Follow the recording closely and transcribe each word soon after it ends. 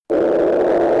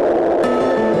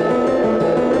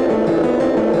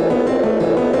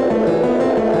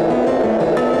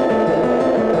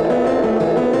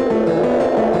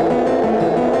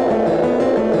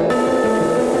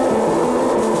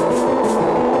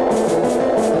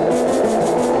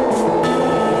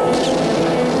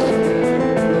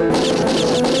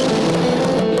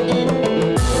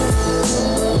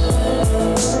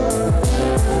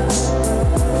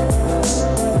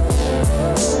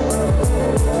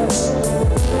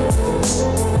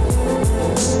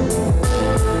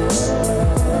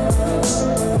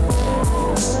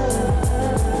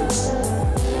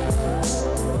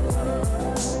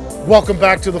Welcome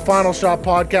back to the Final Shot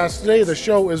Podcast. Today, the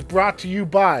show is brought to you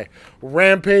by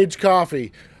Rampage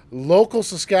Coffee, local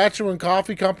Saskatchewan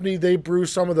coffee company. They brew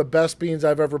some of the best beans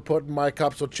I've ever put in my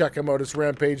cup, so check them out. It's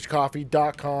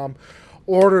rampagecoffee.com.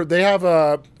 They have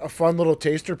a fun little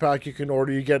taster pack you can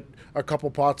order. You get a couple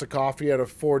pots of coffee out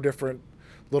of 4 different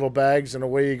little bags, and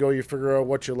away you go. You figure out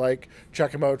what you like.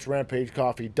 Check them out. It's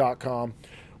rampagecoffee.com.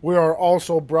 We are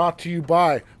also brought to you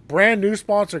by brand new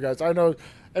sponsor, guys. I know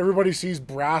everybody sees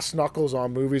brass knuckles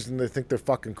on movies and they think they're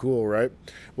fucking cool, right?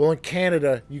 Well, in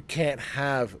Canada, you can't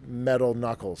have metal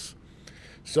knuckles.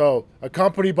 So, a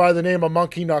company by the name of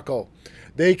Monkey Knuckle,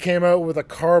 they came out with a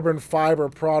carbon fiber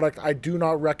product. I do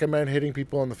not recommend hitting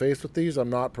people in the face with these. I'm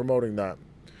not promoting that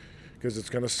because it's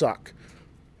going to suck.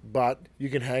 But you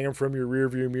can hang them from your rear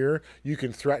view mirror. You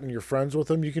can threaten your friends with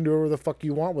them. You can do whatever the fuck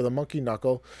you want with a Monkey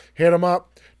Knuckle. Hit them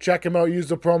up. Check them out. Use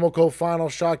the promo code Final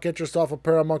Shot. Get yourself a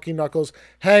pair of Monkey Knuckles.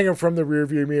 Hang them from the rear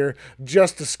view mirror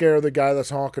just to scare the guy that's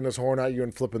honking his horn at you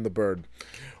and flipping the bird.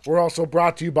 We're also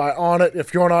brought to you by Onnit.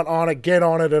 If you're not on it, get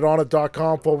on it at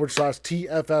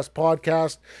onnit.com/TFS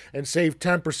podcast and save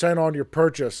 10% on your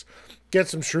purchase. Get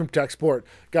some Shroom Tech Sport.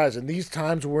 Guys, in these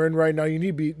times we're in right now, you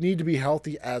need to be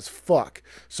healthy as fuck.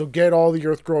 So get all the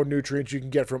earth-grown nutrients you can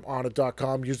get from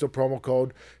onnit.com. Use the promo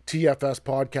code TFS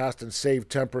podcast and save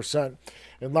 10%.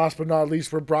 And last but not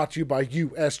least, we're brought to you by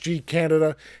USG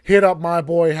Canada. Hit up my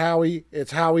boy Howie.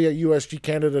 It's Howie at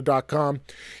USGCanada.com.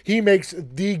 He makes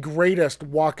the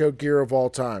greatest walkout gear of all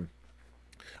time.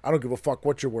 I don't give a fuck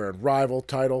what you're wearing. Rival,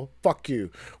 title, fuck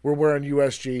you. We're wearing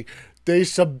USG.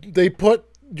 They put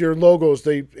your logos,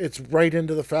 it's right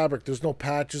into the fabric. There's no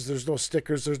patches, there's no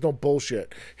stickers, there's no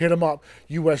bullshit. Hit them up,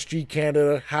 USG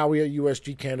Canada, Howie at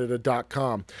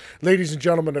USGCanada.com. Ladies and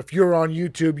gentlemen, if you're on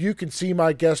YouTube, you can see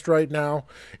my guest right now.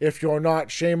 If you're not,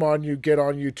 shame on you. Get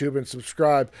on YouTube and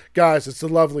subscribe. Guys, it's the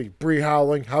lovely Bree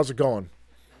Howling. How's it going?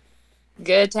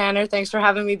 Good, Tanner. Thanks for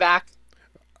having me back.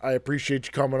 I appreciate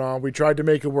you coming on. We tried to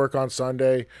make it work on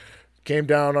Sunday. Came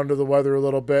down under the weather a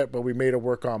little bit, but we made it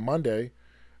work on Monday.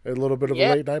 A little bit of a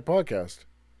late night podcast.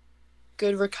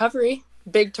 Good recovery.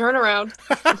 Big turnaround.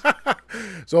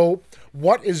 So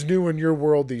what is new in your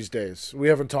world these days? We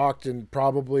haven't talked in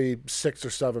probably 6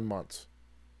 or 7 months.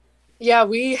 Yeah,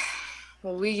 we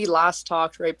last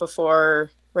talked right before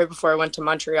I went to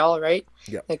Montreal, right?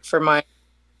 Yeah. Like for my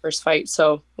first fight.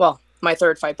 So, well, my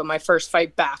third fight, but my first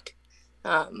fight back.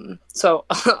 So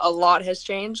a lot has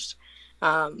changed.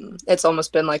 It's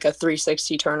almost been like a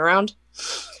 360 turnaround.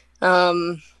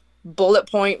 Bullet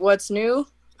point, what's new?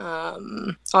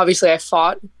 Obviously I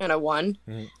fought and I won.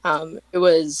 Mm-hmm. It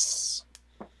was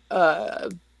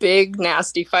a big,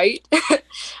 nasty fight,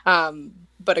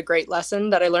 but a great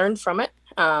lesson that I learned from it.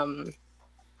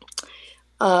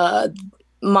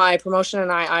 My promotion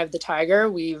and I have the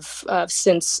Tiger. We've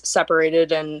since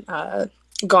separated and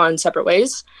gone separate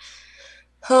ways.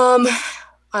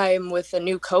 I'm with a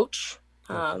new coach,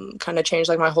 kind of changed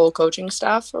like my whole coaching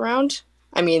staff around.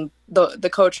 I mean, the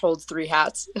coach holds 3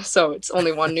 hats, so it's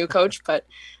only one new coach, but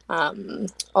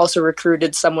also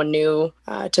recruited someone new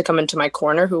to come into my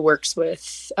corner who works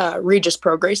with Regis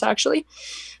Prograis, actually.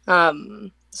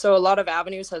 So a lot of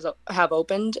avenues have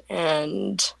opened,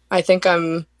 and I think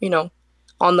I'm,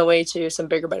 on the way to some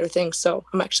bigger, better things. So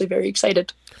I'm actually very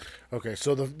excited. Okay,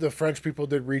 so the French people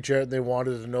did reach out and they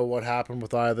wanted to know what happened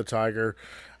with Eye of the Tiger.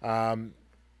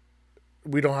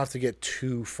 We don't have to get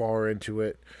too far into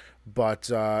it, but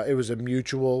it was a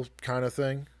mutual kind of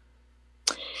thing.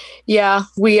 Yeah,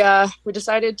 we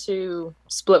decided to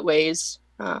split ways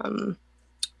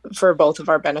for both of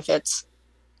our benefits.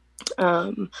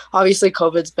 Obviously,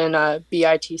 COVID's been a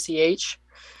bitch,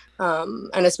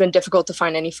 and it's been difficult to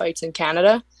find any fights in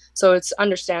Canada. So it's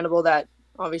understandable that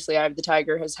obviously Eye of the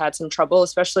Tiger has had some trouble,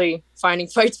 especially finding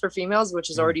fights for females,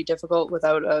 which is already difficult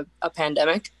without a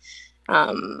pandemic.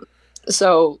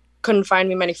 So couldn't find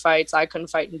me many fights. I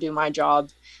couldn't fight and do my job.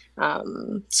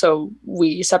 So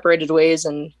we separated ways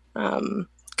and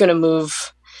gonna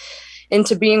move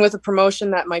into being with a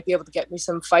promotion that might be able to get me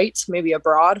some fights, maybe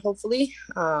abroad, hopefully.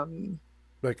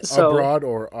 Like So abroad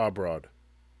or abroad?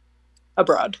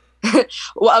 abroad,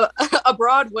 well,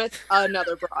 abroad with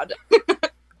another broad.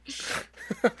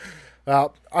 I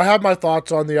have my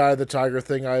thoughts on the Eye of the Tiger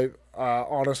thing. I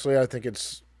honestly, I think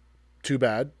it's too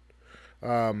bad.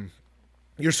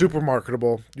 You're super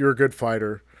marketable. You're a good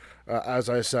fighter. As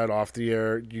I said off the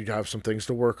air, you have some things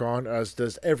to work on, as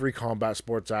does every combat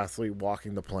sports athlete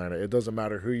walking the planet. It doesn't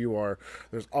matter who you are,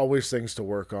 there's always things to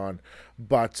work on.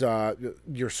 But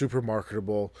you're super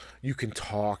marketable. You can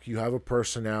talk. You have a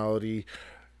personality.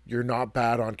 You're not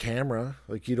bad on camera.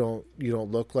 Like you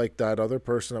don't look like that other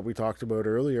person that we talked about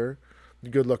earlier.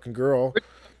 Good looking girl.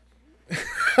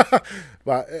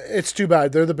 But it's too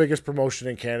bad. They're the biggest promotion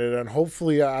in Canada, and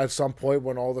hopefully at some point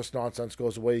when all this nonsense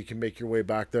goes away, you can make your way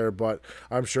back there. But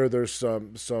I'm sure there's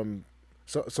some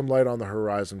light on the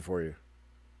horizon for you.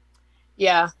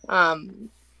 Yeah.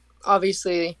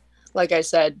 Obviously, like I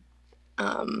said,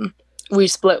 um, we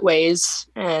split ways,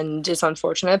 and it's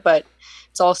unfortunate, but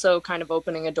it's also kind of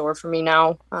opening a door for me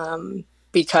now,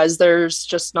 because there's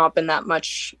just not been that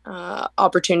much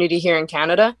opportunity here in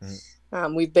Canada.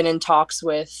 Mm-hmm. We've been in talks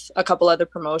with a couple other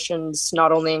promotions,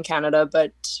 not only in Canada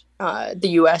but the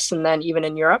U.S. and then even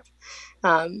in Europe.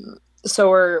 So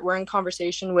we're in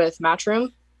conversation with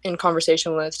Matchroom, in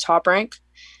conversation with Top Rank,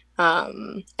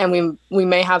 and we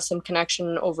may have some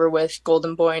connection over with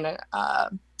Golden Boy. And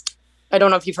I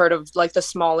don't know if you've heard of like the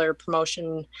smaller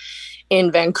promotion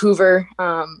in Vancouver.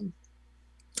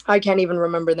 I can't even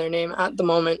remember their name at the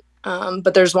moment,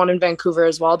 but there's one in Vancouver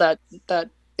as well that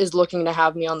is looking to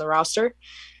have me on the roster.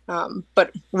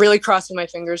 But really crossing my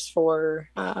fingers for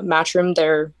Matchroom.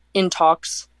 They're in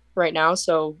talks right now,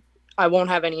 so I won't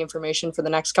have any information for the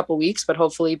next couple weeks, but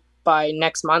hopefully by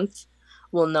next month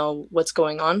we'll know what's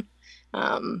going on.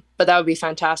 But that would be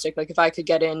fantastic. Like if I could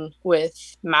get in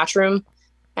with Matchroom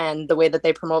and the way that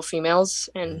they promote females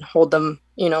and hold them,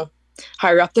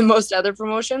 higher up than most other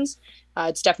promotions,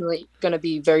 it's definitely going to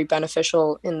be very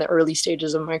beneficial in the early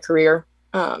stages of my career,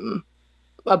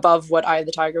 above what Eye of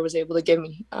the Tiger was able to give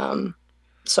me.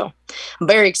 So I'm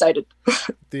very excited.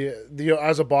 The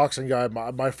as a boxing guy,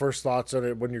 my first thoughts on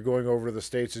it when you're going over to the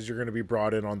States is you're going to be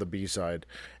brought in on the B side,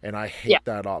 and I Yeah. hate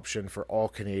that option for all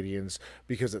Canadians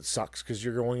because it sucks because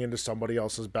you're going into somebody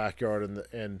else's backyard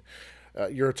and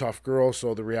you're a tough girl.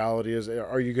 So the reality is,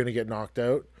 are you going to get knocked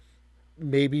out?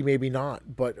 Maybe, maybe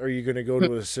not. But are you going to go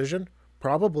to a decision?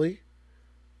 Probably.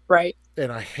 Right.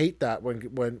 And I hate that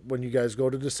when you guys go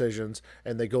to decisions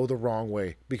and they go the wrong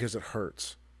way because it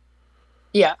hurts.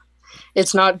 Yeah.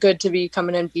 It's not good to be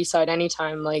coming in B side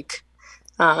anytime. Like,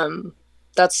 um,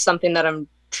 that's something that I'm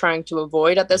trying to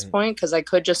avoid at this Mm-hmm. point because I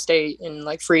could just stay in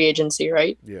like free agency,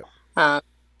 right? Yeah. Um,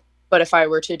 but if I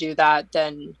were to do that,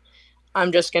 then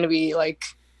I'm just going to be like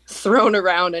thrown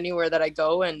around anywhere that I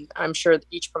go. And I'm sure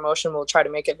each promotion will try to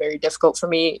make it very difficult for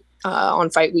me on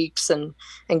fight weeks and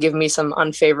give me some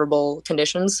unfavorable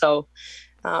conditions. So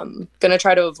going to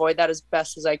try to avoid that as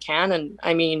best as I can. And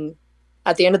I mean,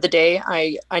 at the end of the day,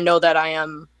 I know that I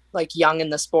am like young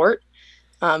in the sport,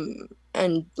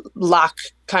 and lack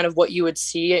kind of what you would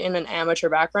see in an amateur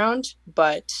background.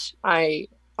 But I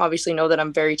obviously know that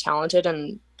I'm very talented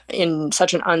and in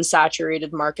such an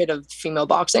unsaturated market of female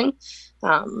boxing,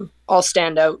 I'll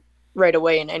stand out right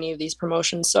away in any of these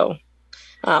promotions. So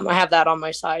I have that on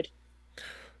my side.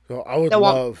 So I would That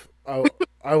won't. love,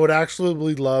 I would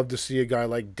absolutely love to see a guy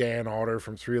like Dan Otter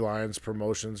from Three Lions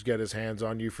Promotions get his hands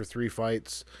on you for 3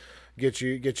 fights, get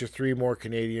you 3 more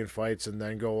Canadian fights, and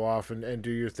then go off and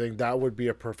do your thing. That would be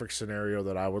a perfect scenario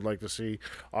that I would like to see.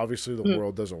 Obviously, the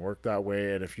world doesn't work that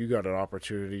way, and if you got an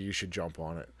opportunity, you should jump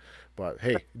on it. But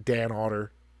hey, Dan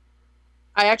Otter,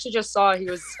 I actually just saw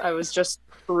I was just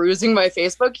perusing my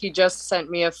Facebook. He just sent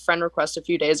me a friend request a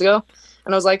few days ago.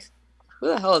 And I was like, who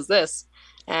the hell is this?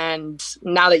 And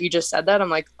now that you just said that, I'm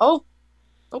like, oh,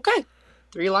 okay.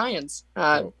 Three Lions.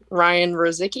 so Ryan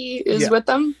Rozicki is yeah, with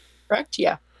them, correct?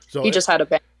 Yeah. so He just had a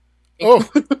bang. oh,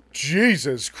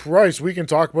 Jesus Christ, we can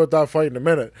talk about that fight in a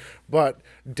minute. But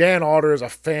Dan Otter is a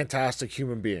fantastic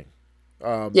human being.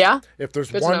 Yeah. If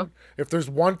there's Good to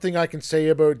know. one thing I can say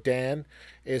about Dan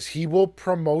is he will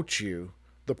promote you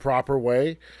the proper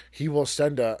way. He will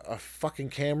send a fucking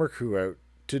camera crew out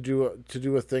to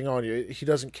do a thing on you. He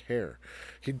doesn't care.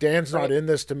 Dan's not Right. in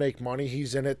this to make money.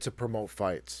 He's in it to promote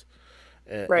fights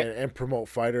and, Right. and, and promote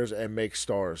fighters and make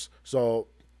stars. So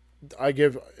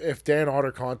if Dan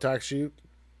Otter contacts you,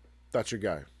 that's your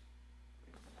guy.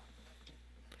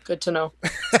 Good to know.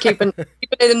 Just keeping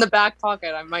it in the back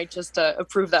pocket. I might just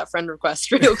approve that friend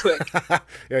request real quick.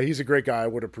 Yeah, he's a great guy. I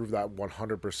would approve that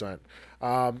 100%.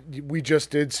 We just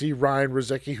did see Ryan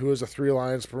Rozicki, who is a Three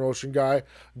Lions promotion guy,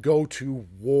 go to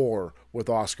war with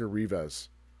Oscar Rivas.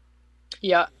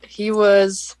 Yeah, he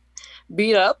was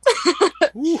beat up,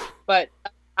 Whew. but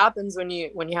that happens when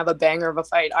you have a banger of a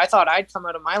fight. I thought I'd come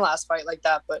out of my last fight like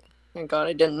that, but thank God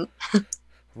I didn't.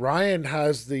 Ryan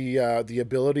has the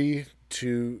ability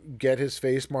to get his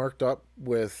face marked up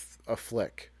with a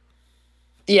flick.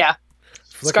 Yeah,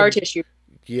 scar Flicking, tissue.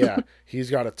 yeah, he's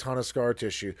got a ton of scar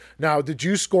tissue. Now, did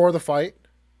you score the fight?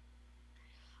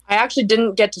 I actually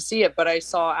didn't get to see it, but I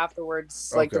saw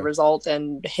afterwards like the Okay, result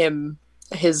and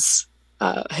his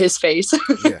face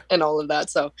yeah. and all of that.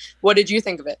 So, what did you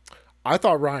think of it? I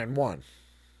thought Ryan won.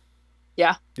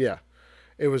 Yeah, Yeah,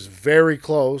 it was very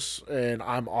close, and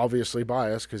I'm obviously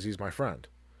biased because he's my friend.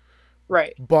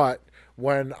 right. But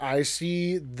when I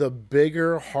see the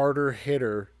bigger, harder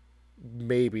hitter,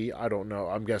 maybe I don't know.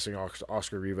 I'm guessing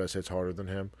Oscar Rivas hits harder than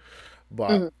him,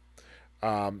 but Hmm.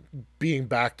 um, being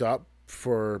backed up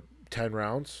for 10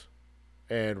 rounds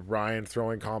and Ryan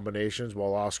throwing combinations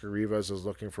while Oscar Rivas is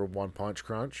looking for one punch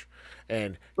crunch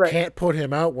and Right, can't put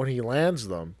him out when he lands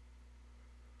them.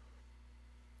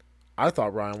 I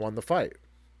thought Ryan won the fight.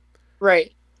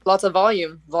 right. Lots of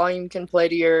volume. Volume can play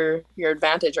to your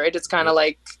advantage, right? It's kind of Yep.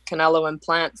 like Canelo and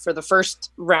Plant for the first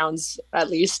rounds,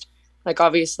 at least. Like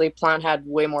obviously, Plant had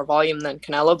way more volume than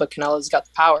Canelo, but Canelo's got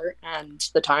the power and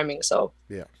the timing. So,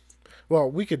 Yeah. Well,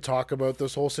 we could talk about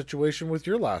this whole situation with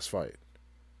your last fight.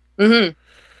 hmm,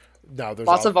 Now,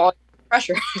 lots of volume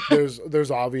pressure.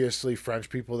 there's obviously French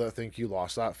people that think you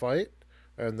lost that fight,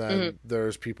 and Hmm. then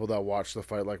there's people that watch the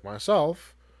fight like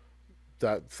myself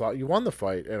that thought you won the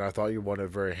fight, and I thought you won it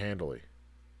very handily.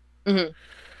 Hmm.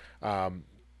 Um,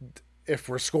 if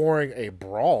we're scoring a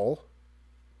brawl,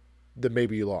 then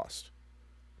maybe you lost.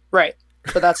 Right,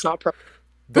 but that's not pro.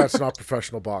 That's not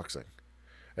professional boxing,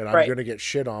 and I'm Right, going to get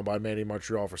shit on by Manny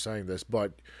Montreal for saying this,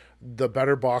 but the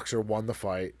better boxer won the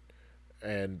fight,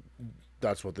 and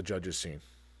that's what the judges seen.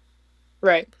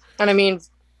 right. And I mean,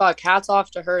 fuck, hats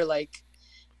off to her. Like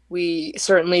we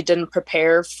certainly didn't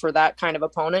prepare for that kind of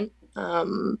opponent.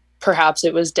 Perhaps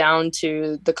it was down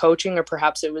to the coaching, or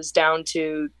perhaps it was down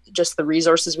to just the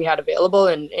resources we had available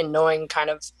and in knowing kind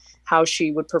of how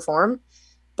she would perform.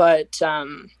 But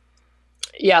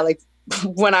yeah, like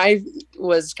when I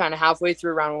was kind of halfway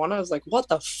through round one, I was like, what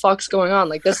the fuck's going on?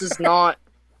 Like, this is not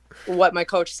what my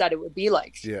coach said it would be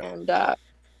like. Yeah. And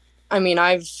I mean,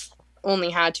 I've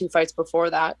only had two fights before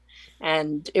that,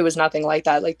 and it was nothing like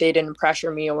that. Like they didn't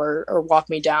pressure me or walk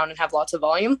me down and have lots of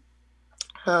volume.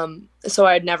 So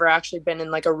I'd never actually been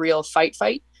in like a real fight.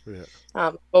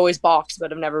 Yeah. Always boxed,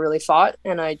 but I've never really fought.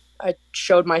 And I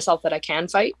showed myself that I can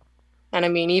fight. And I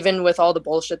mean, even with all the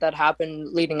bullshit that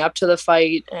happened leading up to the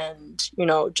fight, and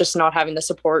just not having the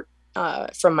support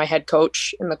from my head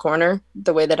coach in the corner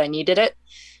the way that I needed it,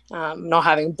 not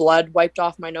having blood wiped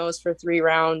off my nose for 3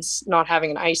 rounds, not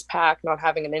having an ice pack, not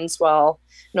having an inswell,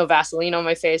 no Vaseline on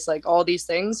my face, like all these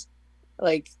things,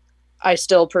 like I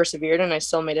still persevered and I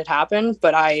still made it happen.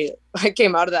 But I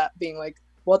came out of that being like,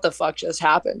 what the fuck just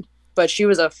happened? But she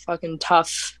was a fucking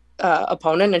tough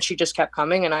opponent, and she just kept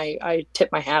coming, and I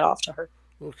tipped my hat off to her.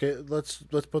 Okay, let's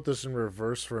put this in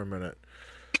reverse for a minute.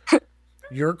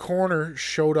 Your corner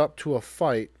showed up to a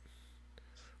fight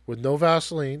with no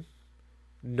Vaseline,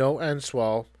 no end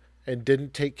swell, and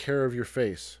didn't take care of your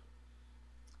face.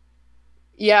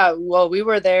 Yeah, well, we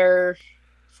were there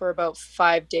for about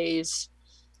 5 days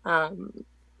um,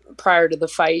 prior to the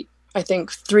fight. I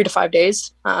think 3 to 5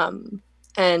 days.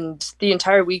 And the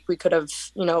entire week we could have,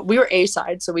 we were A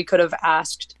side, so we could have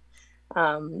asked.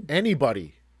 Um,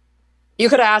 Anybody. you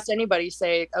could have asked anybody,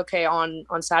 say, okay, on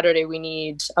Saturday we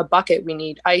need a bucket, we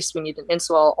need ice, we need an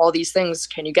inswell, all these things.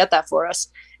 Can you get that for us?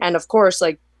 And of course,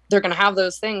 like they're going to have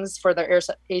those things for their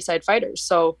A side fighters.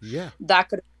 So Yeah. that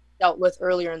could have dealt with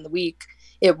earlier in the week.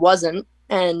 It wasn't,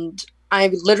 and I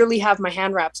literally have my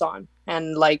hand wraps on,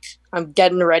 and like I'm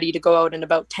getting ready to go out in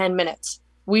about 10 minutes.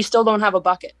 We still don't have a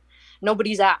bucket.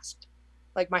 Nobody's asked.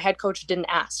 Like my head coach didn't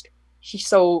ask.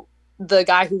 So the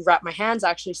guy who wrapped my hands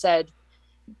actually said,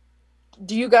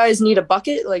 do you guys need a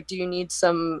bucket? Like, do you need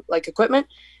some like equipment?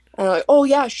 And I'm like, oh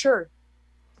yeah, sure.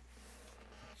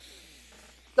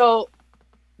 So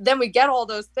then we get all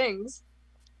those things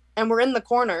and we're in the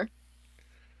corner,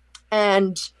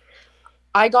 and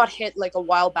I got hit like a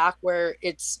while back where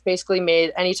it's basically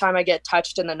made anytime I get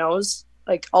touched in the nose,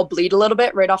 like I'll bleed a little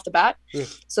bit right off the bat. Yeah.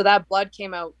 So that blood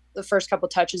came out the first couple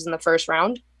touches in the first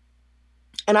round.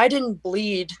 And I didn't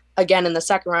bleed again in the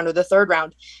second round or the third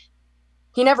round.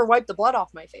 he never wiped the blood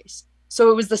off my face. So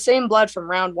it was the same blood from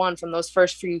round one from those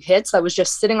first few hits that was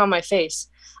just sitting on my face.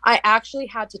 I actually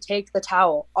had to take the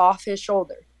towel off his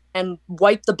shoulder and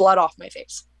wipe the blood off my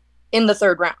face in the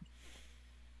third round.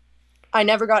 I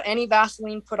never got any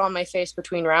Vaseline put on my face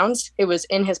between rounds. It was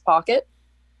in his pocket,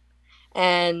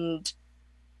 and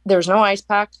there's no ice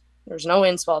pack, there's no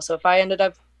inswell. So if I ended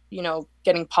up,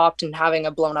 getting popped and having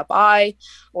a blown up eye,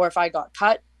 or if I got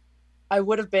cut, I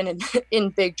would have been in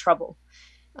big trouble.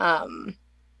 Um,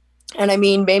 and I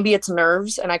mean, maybe it's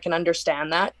nerves, and I can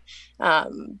understand that,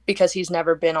 because he's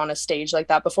never been on a stage like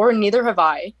that before, and neither have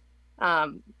I.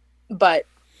 But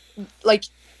like,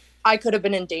 I could have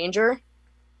been in danger,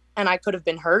 and I could have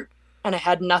been hurt, and I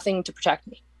had nothing to protect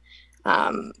me.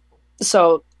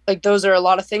 So like, those are a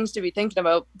lot of things to be thinking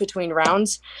about between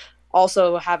rounds.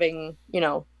 Also having,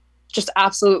 just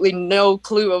absolutely no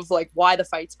clue of like why the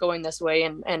fight's going this way,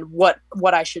 and what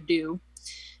I should do.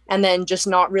 And then just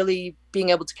not really being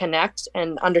able to connect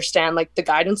and understand like the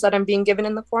guidance that I'm being given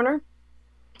in the corner.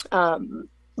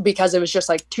 Because it was just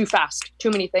like too fast,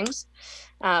 too many things.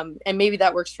 And maybe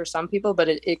that works for some people, but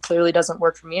it clearly doesn't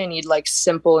work for me. I need like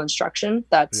simple instruction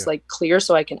that's like clear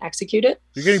so I can execute it.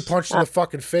 You're getting punched in the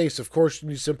fucking face. Of course you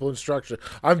need simple instruction.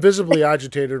 I'm visibly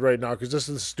agitated right now because this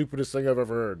is the stupidest thing I've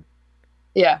ever heard.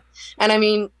 Yeah. And I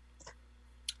mean,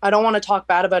 I don't want to talk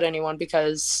bad about anyone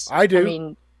because I do. I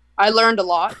mean, I learned a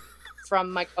lot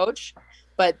from my coach,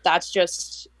 but that's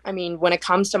just, I mean, when it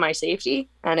comes to my safety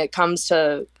and it comes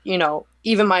to,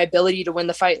 even my ability to win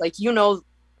the fight, like,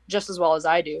 just as well as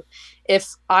I do,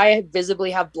 if I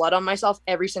visibly have blood on myself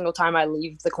every single time I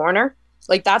leave the corner,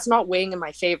 like, that's not weighing in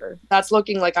my favor. That's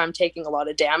looking like I'm taking a lot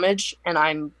of damage and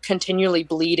I'm continually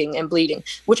bleeding and bleeding,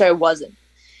 which I wasn't.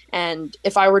 And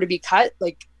if I were to be cut,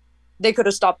 like, they could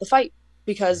have stopped the fight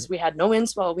because we had no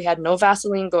inswell, we had no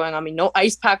Vaseline going on me, no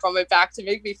ice pack on my back to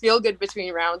make me feel good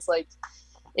between rounds. Like,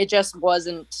 it just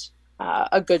wasn't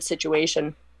a good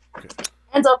situation.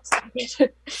 Hands up.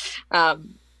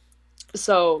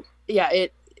 So yeah,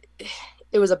 it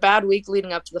was a bad week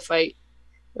leading up to the fight.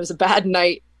 It was a bad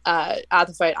night at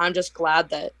the fight. I'm just glad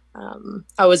that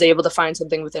I was able to find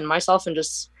something within myself and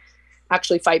just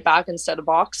actually fight back instead of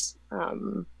box.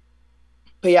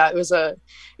 But yeah, it was a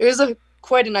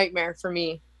quite a nightmare for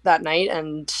me that night,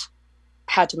 and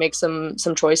had to make some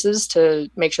choices to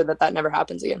make sure that that never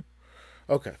happens again.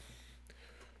 Okay.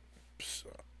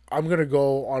 I'm going to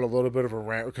go on a little bit of a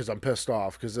rant because I'm pissed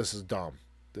off because this is dumb.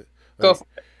 Go Like, for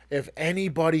it. if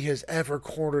anybody has ever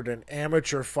cornered an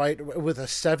amateur fight with a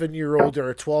 7-year-old or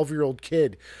a 12-year-old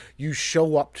kid, you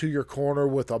show up to your corner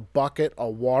with a bucket, a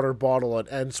water bottle, an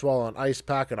N-swell, an ice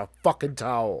pack, and a fucking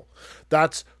towel.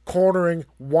 That's cornering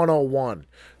 101.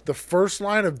 The first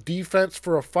line of defense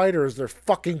for a fighter is their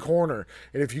fucking corner.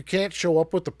 And if you can't show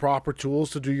up with the proper tools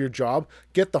to do your job,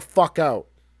 get the fuck out.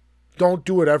 Don't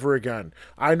do it ever again.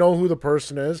 I know who the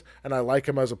person is, and I like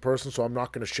him as a person, so I'm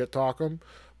not going to shit talk him.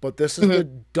 But this is the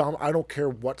dumb. I don't care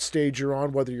what stage you're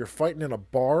on, whether you're fighting in a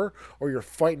bar or you're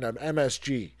fighting an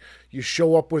MSG. You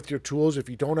show up with your tools. If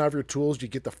you don't have your tools, you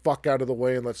get the fuck out of the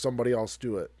way and let somebody else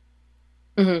do it.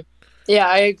 Mm-hmm. Yeah,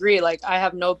 I agree. Like, I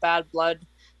have no bad blood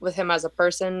with him as a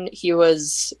person. He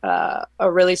was a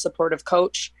really supportive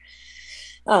coach.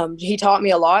 He taught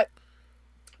me a lot.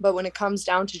 But when it comes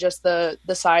down to just the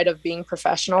side of being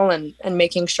professional and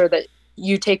making sure that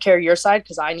you take care of your side,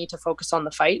 because I need to focus on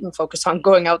the fight and focus on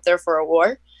going out there for a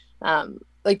war.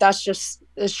 Like, that's just,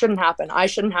 it shouldn't happen. I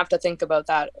shouldn't have to think about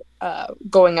that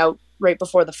going out right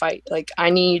before the fight. Like, I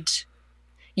need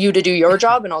you to do your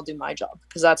job and I'll do my job,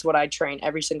 because that's what I train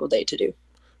every single day to do.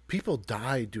 People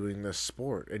die doing this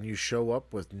sport, and you show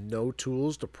up with no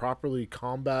tools to properly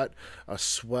combat a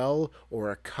swell or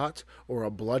a cut or a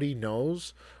bloody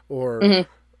nose or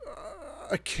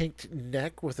Mm-hmm. a kinked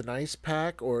neck with an ice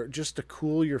pack or just to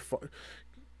cool your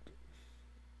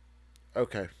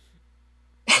okay.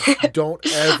 Don't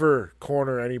ever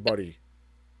corner anybody.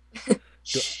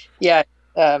 Yeah.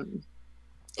 Um,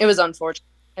 it was unfortunate.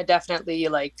 I definitely,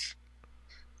 like,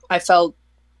 I felt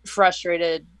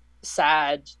frustrated,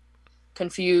 sad,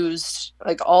 confused,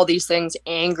 like all these things,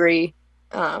 angry.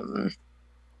 Um,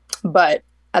 but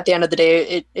at the end of the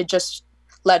day, it just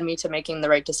led me to making the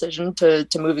right decision, to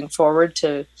moving forward,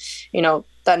 to,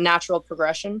 that natural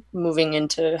progression, moving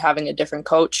into having a different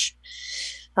coach.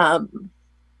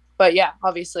 But yeah,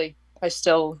 obviously I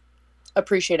still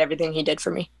appreciate everything he did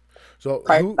for me So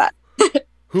prior to that.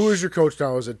 who is your coach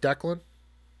now? Is it Declan?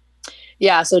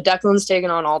 Yeah, so Declan's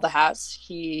taken on all the hats.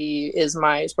 He is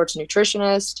my sports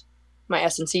nutritionist, my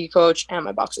S&C coach, and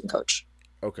my boxing coach.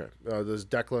 Okay. Does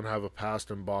Declan have a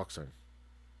past in boxing?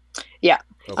 Yeah,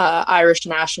 Okay. Irish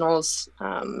nationals,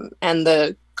 and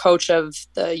the coach of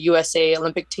the USA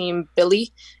Olympic team,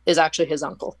 Billy, is actually his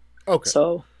uncle. Okay.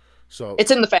 So So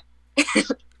it's in the family.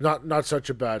 not such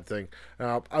a bad thing.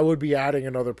 I would be adding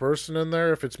another person in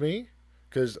there if it's me,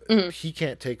 because Mhm. he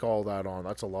can't take all that on.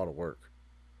 That's a lot of work.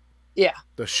 Yeah,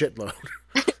 The shitload.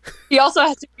 he also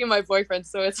has to be my boyfriend,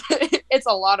 so it's it's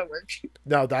a lot of work.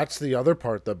 Now that's the other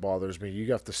part that bothers me. You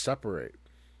have to separate,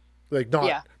 like not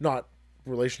Yeah, not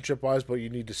relationship wise, but you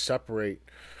need to separate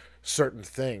certain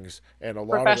things, and a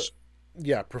lot of it, professional,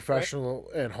 yeah, right?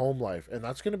 professional and home life, and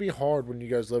that's going to be hard when you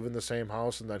guys live in the same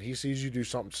house, and that he sees you do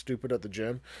something stupid at the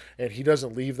gym, and he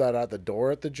doesn't leave that at the door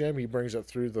at the gym. He brings it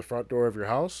through the front door of your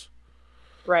house.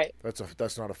 Right.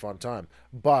 That's not a fun time.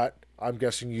 But I'm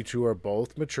guessing you two are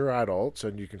both mature adults,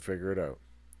 and you can figure it out.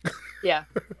 Yeah,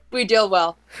 we deal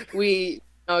well. We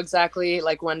know exactly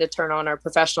like when to turn on our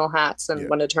professional hats and Yeah.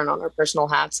 when to turn on our personal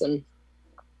hats, and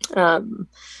um,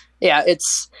 yeah,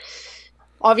 it's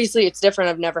obviously it's different.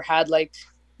 I've never had like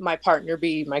my partner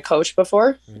be my coach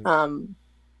before, Mm-hmm.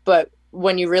 but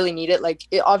when you really need it, like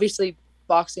it, obviously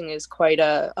boxing is quite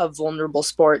a vulnerable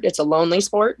sport. It's a lonely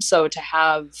sport, so to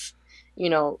have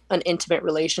an intimate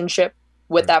relationship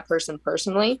with Right. that person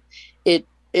personally,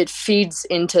 it feeds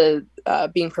into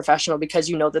being professional because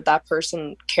you know that that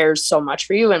person cares so much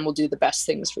for you and will do the best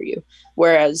things for you.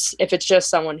 Whereas if it's just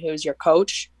someone who's your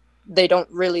coach, they don't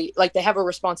really like they have a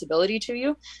responsibility to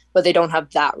you, but they don't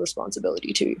have that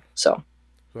responsibility to you. So,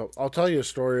 So I'll tell you a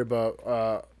story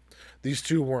about these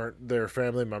two weren't their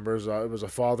family members. It was a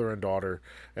father and daughter,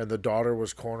 and the daughter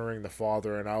was cornering the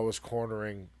father, and I was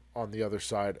cornering on the other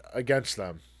side against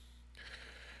them.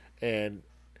 And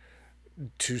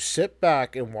to sit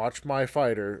back and watch my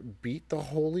fighter beat the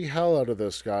holy hell out of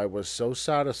this guy was so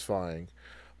satisfying,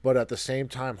 but at the same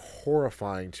time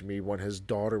horrifying to me when his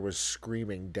daughter was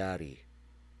screaming "Daddy."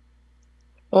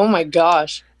 oh my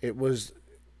gosh. It was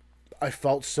I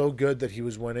felt so good that he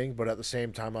was winning, but at the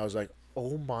same time I was like,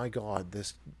 "Oh my god,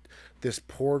 this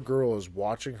poor girl is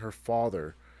watching her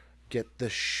father get the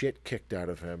shit kicked out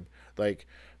of him, like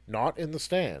not in the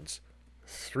stands,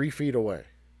 3 feet away."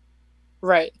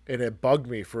 Right. And it bugged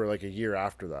me for like a year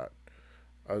after that.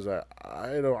 I was like,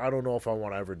 I don't know if I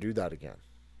want to ever do that again.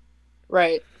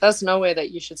 Right. That's no way that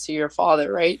you should see your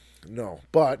father, right? No,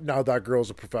 but now that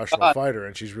girl's a professional God. fighter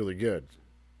and she's really good.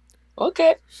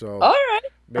 Okay. So All right.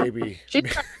 maybe, She's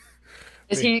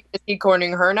is he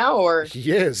cornering her now or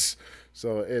he is.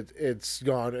 So it's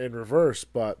gone in reverse,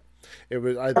 but it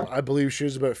was I believe she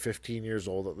was about 15 years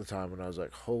old at the time, and I was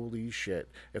like, holy shit!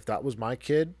 If that was my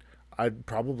kid, I'd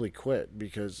probably quit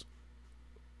because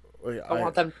like, I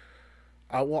want them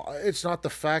I well, it's not the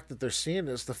fact that they're seeing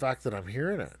it; it's the fact that I'm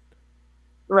hearing it.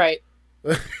 right.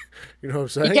 You know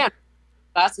what I'm You saying? can't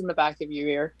that's in the back of your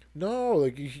ear. No,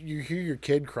 like you hear your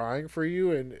kid crying for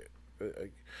you, and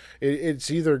it's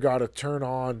either got to turn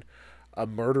on a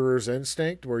murderer's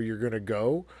instinct where you're gonna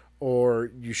go,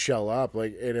 or you shell up.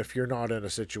 Like, and if you're not in a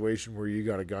situation where you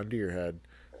got a gun to your head,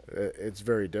 it's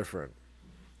very different.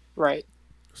 Right.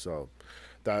 So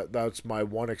that's my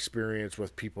one experience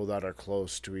with people that are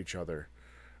close to each other.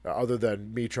 Other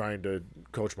than me trying to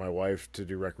coach my wife to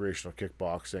do recreational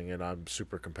kickboxing, and I'm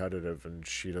super competitive, and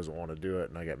she doesn't want to do it,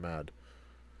 and I get mad.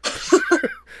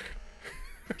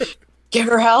 Give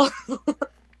her hell.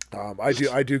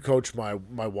 I do coach my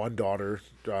one daughter.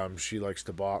 She likes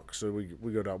to box, so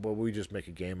we go down. Well, we just make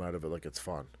a game out of it, like it's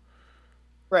fun.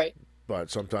 Right. But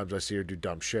sometimes I see her do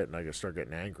dumb shit, and I just start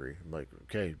getting angry. I'm like,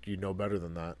 okay, you know better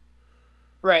than that.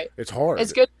 Right. It's It's hard.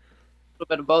 good. A little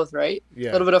bit of both, right? A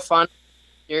Yeah. little bit of fun,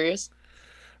 serious.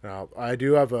 Now I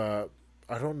do have a.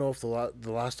 I don't know if the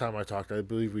last time I talked, I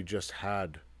believe we just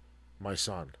had my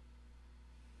son,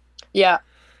 Yeah,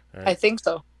 I and think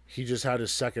so. he just had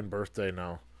his second birthday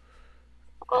now,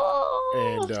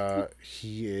 Oh. and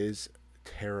he is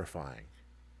terrifying.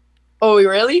 Oh,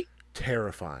 really?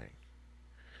 Terrifying.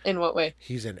 In what way?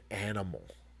 He's an animal.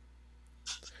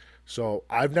 So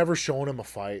I've never shown him a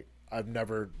fight. I've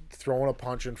never thrown a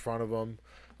punch in front of him.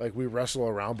 Like, we wrestle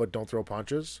around but don't throw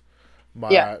punches.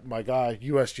 Yeah. My guy,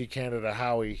 USG Canada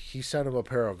Howie, he sent him a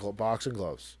pair of boxing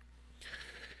gloves.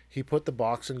 He put the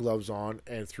boxing gloves on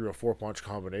and threw a 4 punch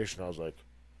combination. I was like,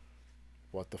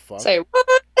 what the fuck? Say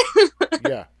what?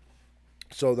 Yeah.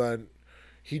 So then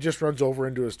he just runs over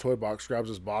into his toy box, grabs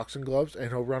his boxing gloves, and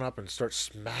he'll run up and start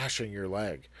smashing your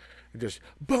leg. And just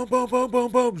boom, boom, boom,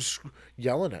 boom, boom,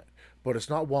 yelling it. But it's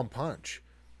not one punch.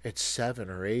 It's 7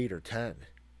 or 8 or 10.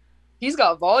 He's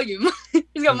got volume.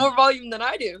 He's got He more volume than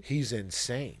I do. he's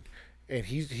insane, and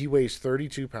he weighs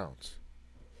 32 pounds.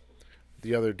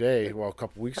 The other day, well, a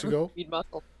couple weeks ago, Speed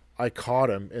muscle. I caught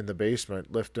him in the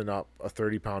basement lifting up a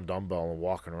 30-pound dumbbell and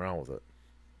walking around with it.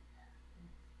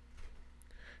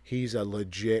 He's a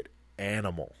legit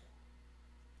animal.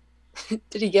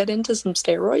 Did he get into some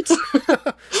steroids?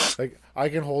 Like I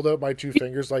can hold out my two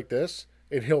fingers like this,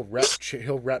 and he'll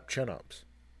rep chin ups.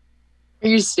 Are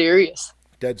you serious?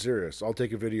 Dead serious. I'll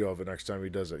take a video of it next time he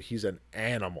does it. He's an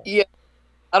animal. Yeah,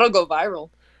 that'll go viral.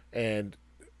 And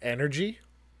energy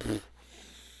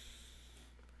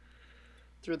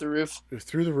Through the roof.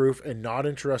 through the roof, and not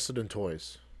interested in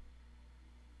toys.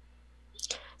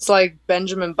 It's like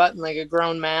Benjamin Button, like a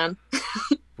grown man.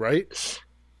 Right?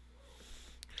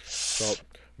 So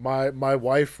my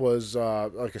wife was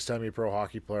like a semi-pro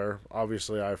hockey player.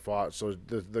 Obviously, I fought, so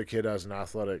the kid has an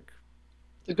athletic.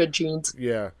 The good genes.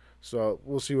 Yeah. So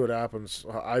we'll see what happens.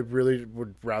 I really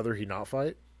would rather he not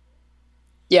fight.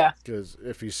 Yeah. Because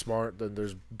if he's smart, then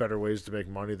there's better ways to make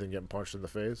money than getting punched in the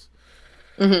face.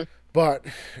 Mm-hmm. But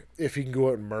if he can go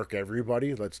out and murk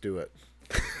everybody, let's do it.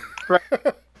 Right.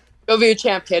 Go be a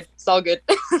champ, kid. It's all good.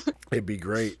 It'd be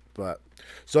great. But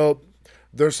so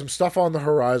there's some stuff on the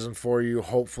horizon for you.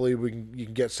 Hopefully you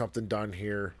can get something done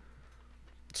here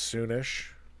soonish.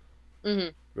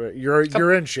 Mm-hmm.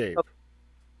 You're in shape.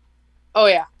 Oh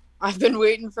yeah, I've been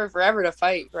waiting for forever to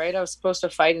fight. Right, I was supposed to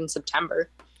fight in September,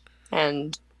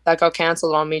 and that got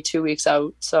canceled on me 2 weeks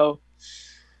out. So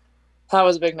that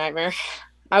was a big nightmare.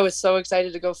 I was so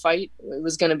excited to go fight. It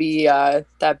was going to be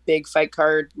that big fight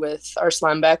card with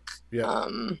Arslan Beck. Yeah.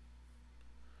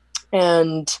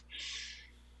 And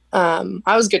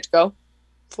I was good to go,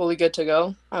 fully good to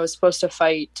go. I was supposed to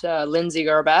fight Lindsay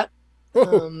Garbat.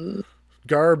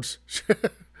 Garbs.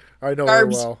 I know Garbs. her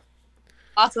well.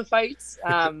 Lots of fights.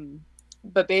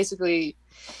 But basically,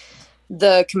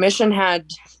 the commission had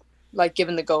like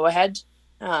given the go ahead.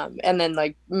 And then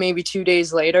like maybe 2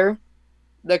 days later,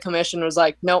 the commission was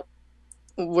like, nope,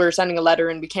 we're sending a letter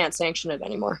and we can't sanction it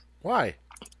anymore. Why?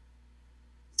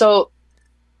 So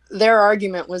their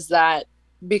argument was that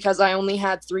because I only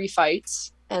had 3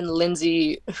 fights and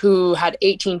Lindsay, who had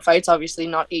 18 fights, obviously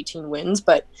not 18 wins,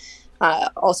 but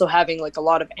also having like a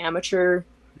lot of amateur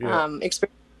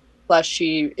experience, plus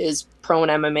she is pro in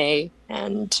MMA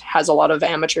and has a lot of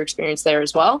amateur experience there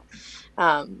as well.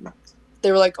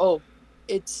 They were like, oh,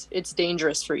 it's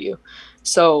dangerous for you.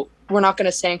 So we're not going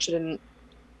to sanction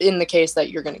in the case that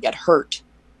you're going to get hurt.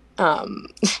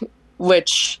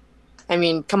 Which, I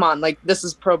mean, come on, like this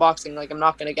is pro boxing. Like I'm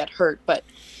not going to get hurt. But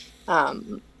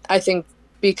I think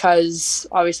because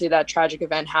obviously that tragic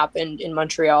event happened in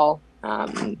Montreal,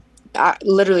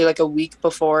 literally like a week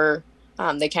before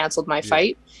they canceled my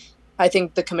fight. I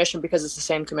think the commission, because it's the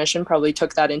same commission, probably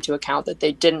took that into account, that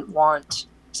they didn't want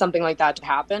something like that to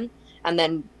happen and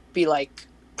then be like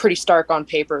pretty stark on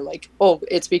paper, like, oh,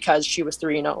 it's because she was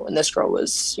 3-0 and this girl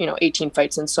was, 18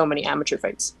 fights and so many amateur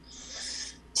fights.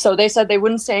 So they said they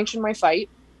wouldn't sanction my fight.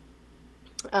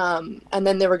 And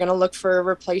then they were going to look for a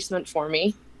replacement for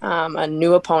me, a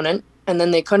new opponent. And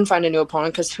then they couldn't find a new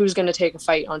opponent because who's going to take a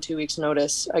fight on 2 weeks'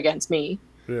 notice against me?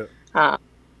 Yeah.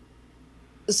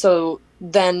 So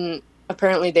then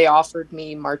apparently they offered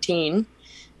me Martine,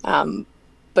 but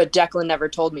Declan never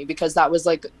told me because that was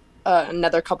like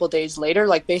another couple days later,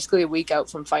 like basically a week out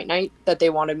from fight night, that they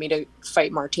wanted me to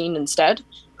fight Martine instead,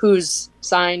 who's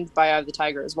signed by Eye of the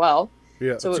Tiger as well.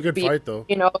 Yeah, so it's a good fight though.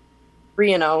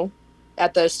 3-0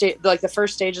 at the state, like the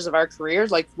first stages of our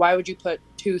careers. Like, why would you put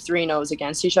 2 3-0s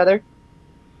against each other?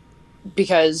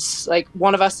 Because like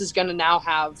one of us is going to now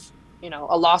have,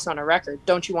 a loss on a record.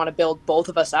 Don't you want to build both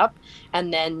of us up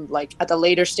and then like at the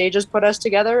later stages put us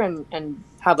together and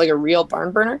have like a real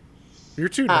barn burner? You're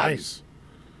too nice.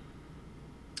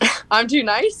 I'm too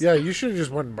nice? Yeah, you should have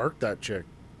just went and murked that chick.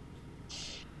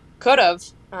 Could have.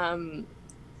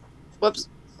 Whoops,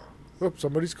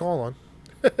 somebody's calling.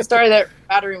 Sorry, that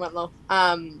battery went low.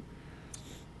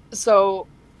 So,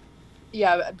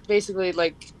 yeah, basically,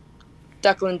 like,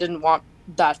 Declan didn't want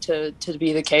that to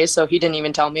be the case, so he didn't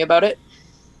even tell me about it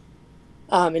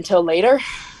until later.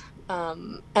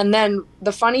 And then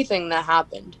the funny thing that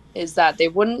happened is that they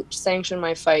wouldn't sanction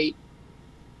my fight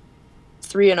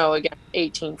 3-0 against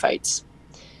 18 fights.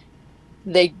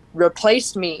 They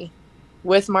replaced me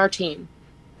with Martine,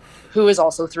 who is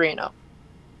also 3-0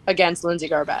 against Lindsay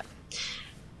Garbat.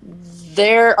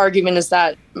 Their argument is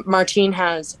that Martine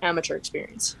has amateur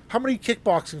experience. How many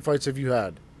kickboxing fights have you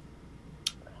had?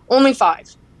 Only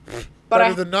 5. But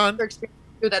better than none.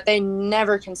 That they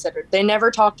never considered. They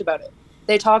never talked about it.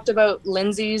 They talked about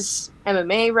Lindsay's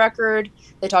MMA record.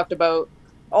 They talked about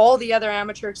all the other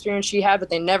amateur experience she had, but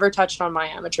they never touched on my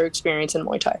amateur experience in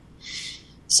Muay Thai.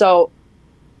 So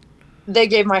they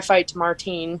gave my fight to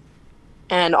Martine,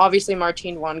 and obviously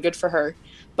Martine won. Good for her.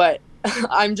 But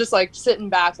I'm just like sitting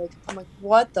back, like I'm like,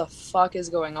 what the fuck is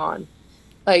going on?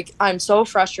 Like I'm so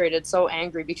frustrated, so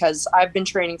angry because I've been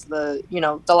training for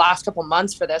the last couple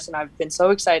months for this, and I've been so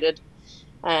excited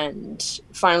and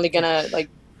finally gonna like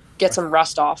get some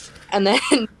rust off, and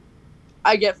then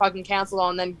I get fucking canceled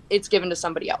on, and then it's given to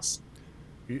somebody else.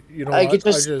 You know Like it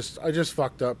what? I just, just I just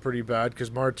fucked up pretty bad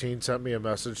because Martine sent me a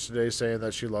message today saying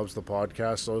that she loves the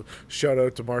podcast. So shout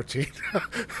out to Martine.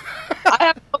 I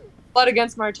have no blood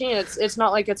against Martine. It's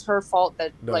not like it's her fault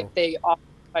that like No, they offered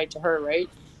the fight to her, right?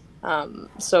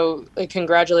 So like,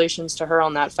 congratulations to her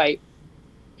on that fight.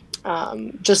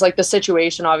 Just like the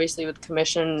situation, obviously, with the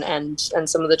commission and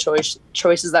some of the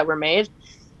choices that were made,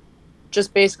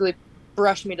 just basically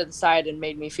brushed me to the side and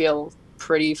made me feel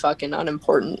pretty fucking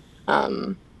unimportant.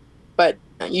 But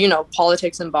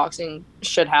politics and boxing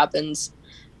shit happens.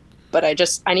 But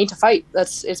I need to fight.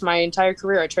 It's my entire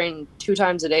career. I train 2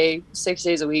 times a day, 6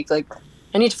 days a week. Like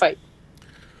I need to fight.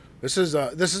 this is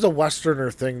a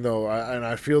Westerner thing though, and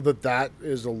I feel that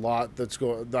is a lot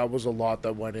that was a lot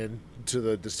that went into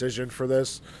the decision for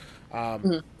this.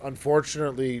 Mhm.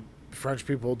 Unfortunately, French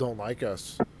people don't like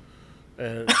us,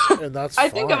 and that's I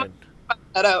think I'm gonna fine. cut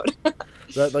that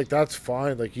out. That's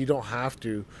fine. Like you don't have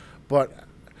to, but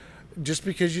just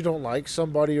because you don't like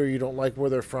somebody or you don't like where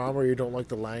they're from or you don't like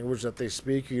the language that they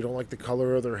speak or you don't like the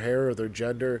color of their hair or their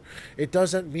gender, it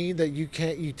doesn't mean that you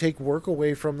take work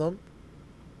away from them.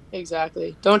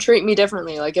 Exactly. Don't treat me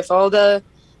differently. Like if all the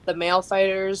male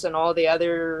fighters and all the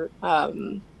other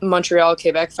Montreal,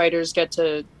 Quebec fighters get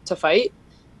to fight,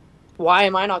 why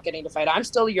am I not getting to fight? I'm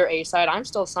still your A side. I'm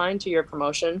still signed to your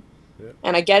promotion. Yeah.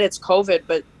 And I get it's COVID,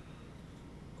 but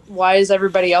why is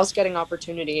everybody else getting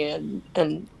opportunity and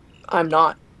I'm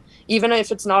not? Even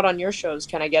if it's not on your shows,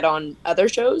 can I get on other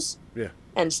shows Yeah.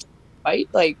 and fight?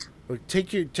 Like Like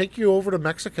take you over to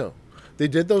Mexico. They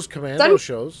did those send commando me,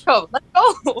 shows. go, let's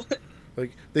go.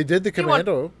 Like they did the Anyone,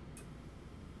 commando.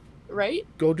 right?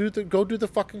 Go do the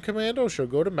fucking commando show.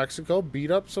 Go to Mexico,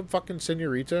 beat up some fucking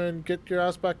senorita, and get your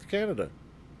ass back to Canada.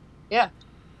 Yeah,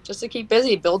 just to keep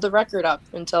busy, build the record up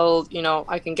until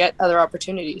I can get other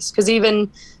opportunities. Because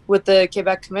even with the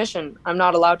Quebec Commission, I'm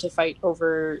not allowed to fight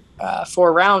over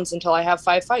 4 rounds until I have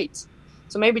 5 fights.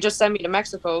 So maybe just send me to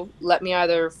Mexico. Let me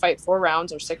either fight 4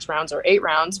 rounds or 6 rounds or 8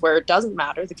 rounds, where it doesn't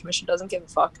matter. The commission doesn't give a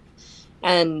fuck,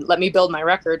 and let me build my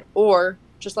record, or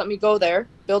just let me go there,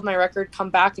 build my record, come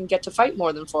back and get to fight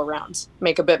more than 4 rounds,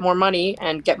 make a bit more money,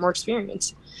 and get more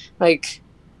experience. Like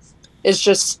it's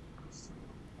just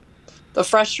the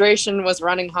frustration was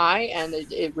running high, and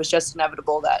it was just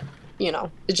inevitable that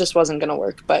it just wasn't going to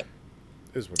work. But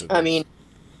Is what it I mean, is.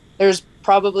 there's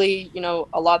probably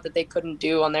a lot that they couldn't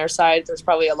do on their side. There's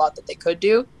probably a lot that they could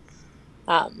do,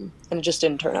 and it just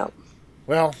didn't turn out.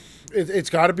 Well, it's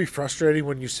got to be frustrating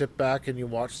when you sit back and you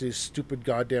watch these stupid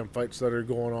goddamn fights that are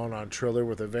going on Triller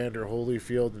with Evander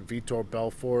Holyfield and Vitor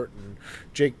Belfort and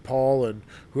Jake Paul and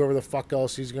whoever the fuck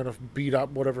else he's going to beat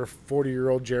up, whatever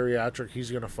 40-year-old geriatric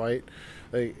he's going to fight.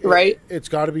 Like, Right. it's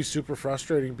got to be super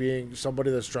frustrating being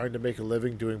somebody that's trying to make a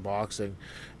living doing boxing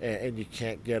and you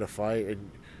can't get a fight.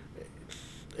 And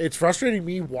it's frustrating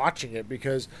me watching it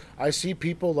because I see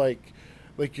people like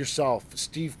yourself,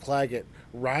 Steve Claggett,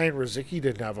 Ryan Rozicki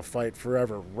didn't have a fight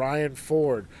forever. Ryan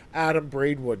Ford, Adam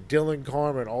Braidwood, Dylan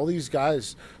Carmen, all these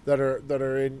guys that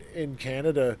are in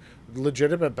Canada,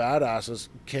 legitimate badasses,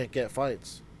 can't get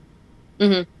fights.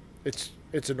 Hmm.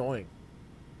 It's annoying.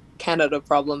 Canada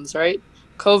problems, right?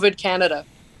 COVID Canada.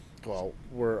 Well,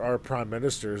 our prime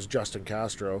minister is Justin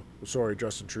Castro. Sorry,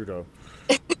 Justin Trudeau.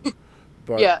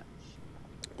 But Yeah.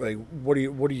 like, what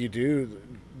do you do?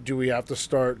 Do we have to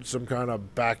start some kind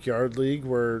of backyard league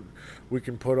where we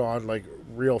can put on like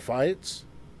real fights?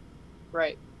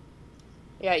 Right.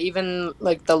 Yeah, even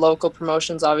like the local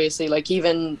promotions, obviously, like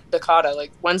even Dakota.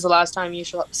 Like, when's the last time you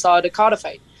saw a Dakota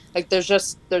fight? Like, there's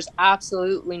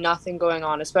absolutely nothing going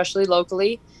on, especially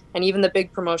locally. And even the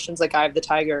big promotions like I Have the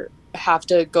Tiger have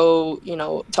to go,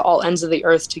 to all ends of the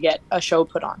earth to get a show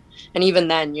put on. And even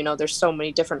then, there's so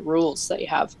many different rules that you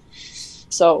have.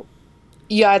 So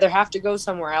you either have to go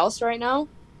somewhere else right now,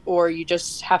 or you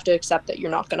just have to accept that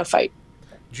you're not going to fight.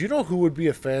 Do you know who would be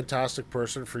a fantastic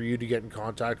person for you to get in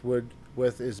contact with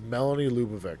is Melanie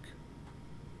Lubovic.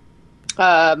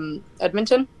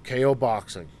 Edmonton. KO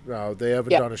Boxing. Now they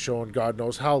haven't Yeah. done a show in God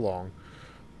knows how long,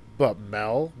 but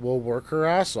Mel will work her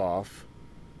ass off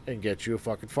and get you a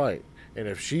fucking fight. And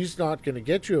if she's not going to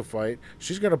get you a fight,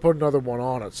 she's going to put another one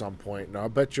on at some point. And I'll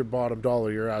bet your bottom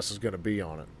dollar your ass is going to be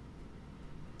on it.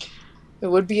 It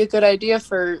would be a good idea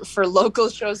for local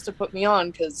shows to put me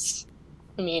on, because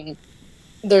I mean,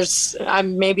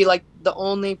 I'm maybe like the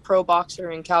only pro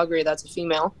boxer in Calgary that's a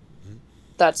female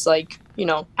that's like,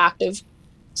 active.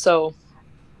 So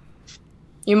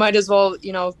you might as well,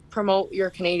 promote your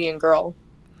Canadian girl,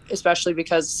 especially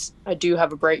because I do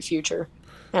have a bright future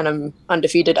and I'm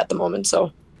undefeated at the moment.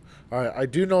 So, All right, I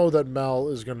do know that Mel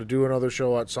is going to do another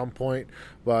show at some point,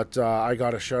 but I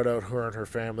got to shout out her and her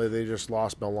family. They just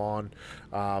lost Milan,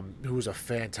 who was a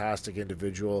fantastic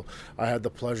individual. I had the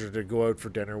pleasure to go out for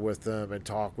dinner with him and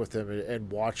talk with him and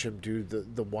watch him do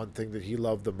the one thing that he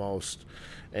loved the most.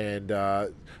 And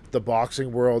the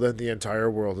boxing world and the entire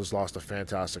world has lost a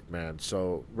fantastic man.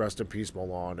 So rest in peace,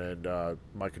 Milan, and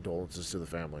my condolences to the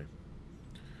family.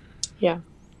 yeah,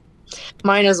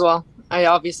 mine as well. I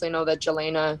obviously know that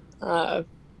Jelena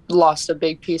lost a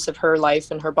big piece of her life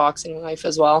and her boxing life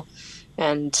as well.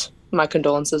 And my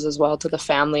condolences as well to the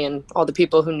family and all the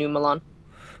people who knew Milan.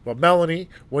 But Melanie,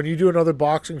 when you do another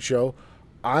boxing show,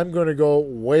 I'm going to go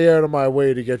way out of my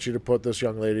way to get you to put this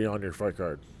young lady on your fight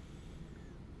card.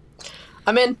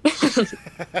 I'm in.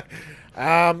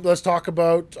 Let's talk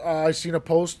about. I seen a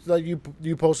post that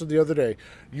you posted the other day.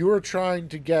 You were trying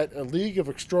to get a League of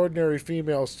Extraordinary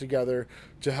Females together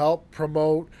to help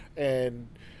promote and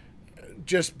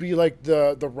just be like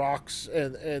the rocks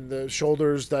and the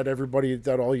shoulders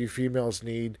that all you females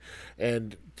need.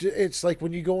 And it's like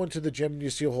when you go into the gym and you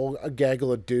see a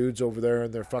gaggle of dudes over there in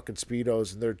their fucking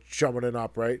speedos and they're chumming it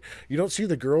up, right? You don't see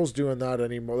the girls doing that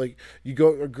anymore. Like you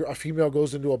go, a female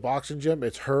goes into a boxing gym,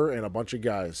 it's her and a bunch of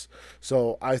guys.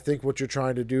 So I think what you're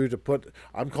trying to do to put,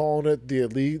 I'm calling it the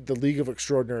League of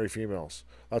Extraordinary Females.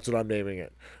 That's what I'm naming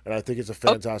it, and I think it's a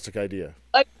Oh, fantastic idea.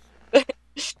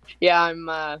 yeah,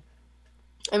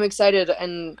 I'm excited,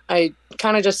 and I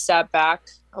kind of just sat back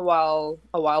a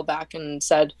while back and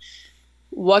said,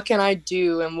 what can I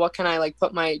do and what can I like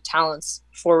put my talents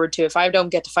forward to if I don't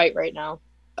get to fight right now?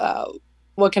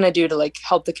 What can I do to like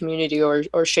help the community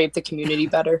or shape the community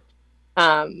better?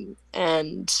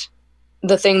 And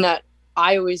the thing that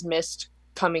I always missed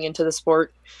coming into the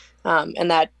sport,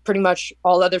 and that pretty much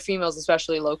all other females,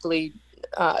 especially locally,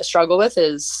 struggle with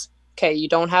is okay. You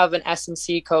don't have an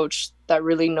S&C coach that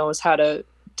really knows how to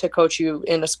coach you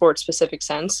in a sport specific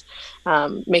sense,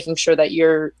 making sure that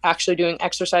you're actually doing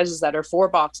exercises that are for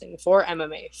boxing, for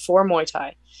MMA, for Muay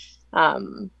Thai,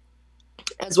 um,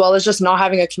 as well as just not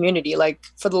having a community. Like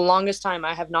for the longest time,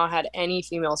 I have not had any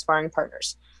female sparring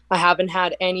partners. I haven't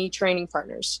had any training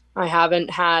partners. I haven't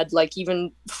had like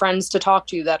even friends to talk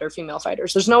to that are female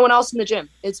fighters. There's no one else in the gym.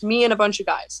 It's me and a bunch of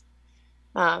guys.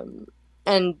 Um,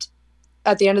 and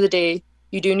at the end of the day,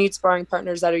 you do need sparring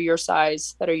partners that are your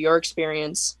size, that are your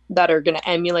experience, that are going to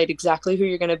emulate exactly who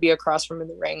you're going to be across from in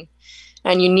the ring.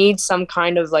 And you need some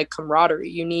kind of like camaraderie.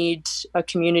 You need a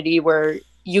community where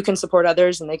you can support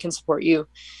others and they can support you.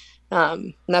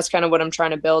 And that's kind of what I'm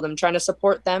trying to build. I'm trying to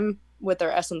support them with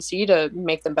their S&C to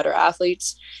make them better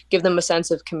athletes, give them a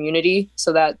sense of community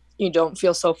so that you don't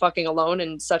feel so fucking alone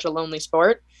in such a lonely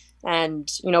sport. And,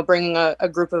 bringing a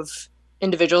group of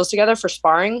individuals together for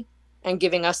sparring and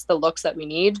giving us the looks that we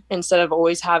need instead of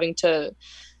always having to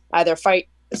either fight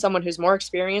someone who's more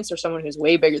experienced or someone who's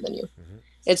way bigger than you. Mm-hmm.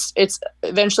 It's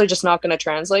eventually just not going to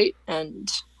translate. And,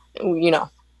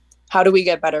 how do we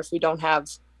get better if we don't have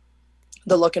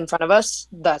the look in front of us?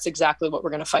 That's exactly what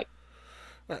we're going to fight.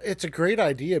 It's a great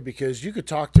idea because you could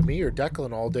talk to me or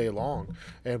Declan all day long,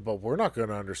 but we're not going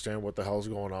to understand what the hell's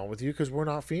going on with you because we're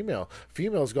not female.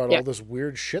 Females got Yeah, all this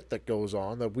weird shit that goes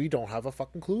on that we don't have a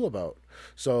fucking clue about.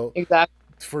 So exactly.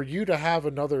 for you to have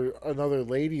another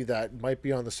lady that might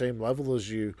be on the same level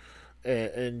as you,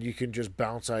 and you can just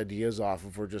bounce ideas off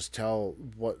of or just tell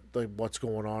what's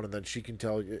going on, and then she can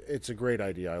tell you. It's a great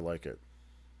idea. I like it.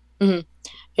 Mm-hmm.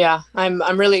 Yeah,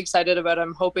 I'm really excited about it.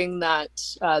 I'm hoping that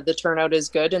the turnout is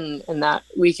good and that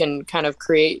we can kind of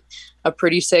create a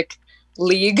pretty sick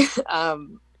league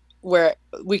where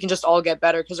we can just all get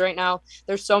better. Because right now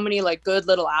there's so many like good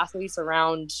little athletes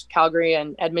around Calgary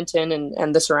and Edmonton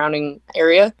and the surrounding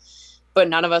area, but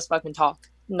none of us fucking talk.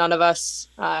 None of us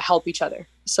help each other.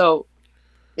 So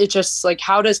it's just like,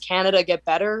 how does Canada get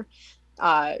better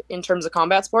in terms of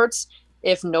combat sports?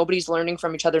 If nobody's learning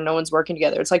from each other, no one's working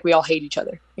together. It's like we all hate each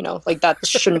other. Like that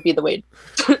shouldn't be the way.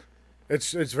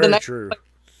 It's The very next, true.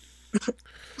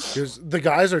 Because the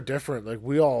guys are different. Like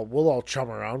we'll all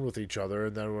chum around with each other,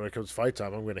 and then when it comes fight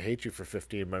time, I'm going to hate you for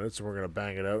 15 minutes, and we're going to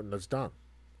bang it out, and it's done.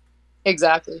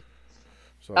 exactly.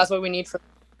 So That's what we need for.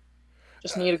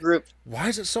 Just need a group. why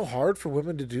is it so hard for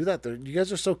women to do that? You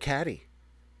guys are so catty.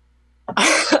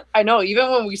 I know. Even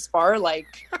when we spar, like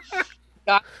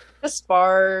guys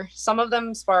spar. Some of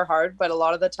them spar hard, but a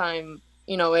lot of the time,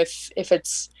 if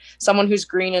it's someone who's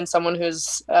green and someone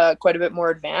who's quite a bit more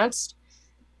advanced,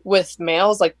 with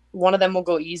males, like one of them will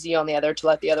go easy on the other to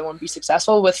let the other one be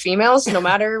successful. With females, no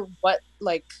matter what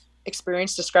like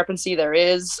experience discrepancy there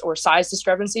is or size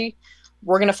discrepancy,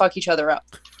 we're gonna fuck each other up.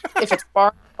 If it's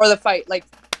bar or the fight, like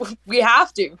we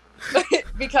have to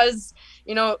because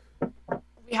you know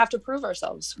we have to prove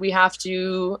ourselves. We have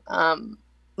to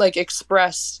like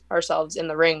express ourselves in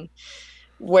the ring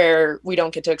where we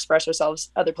don't get to express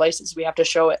ourselves other places. We have to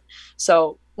show it.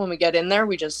 So when we get in there,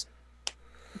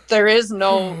 there is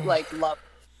no like love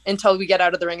until we get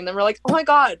out of the ring, and then we're like, oh my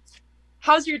god,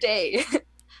 how's your day?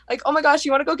 Like, oh my gosh,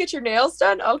 you want to go get your nails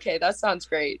done? Okay, that sounds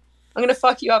great. I'm gonna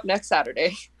fuck you up next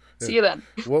Saturday. See you then.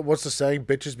 What's the saying?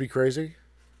 Bitches be crazy.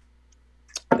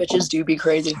 Bitches do be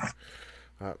crazy.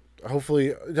 Uh,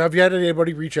 Hopefully, have you had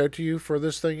anybody reach out to you for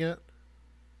this thing yet?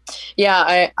 Yeah,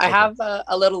 I Okay. have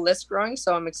a little list growing,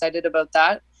 so I'm excited about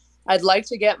that. I'd like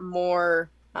to get more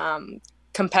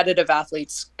competitive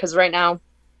athletes because right now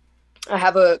I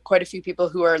have quite a few people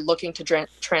who are looking to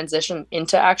transition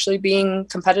into actually being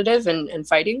competitive and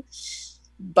fighting,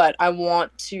 but I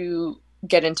want to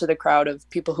get into the crowd of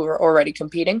people who are already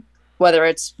competing, whether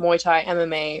it's Muay Thai,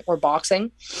 MMA, or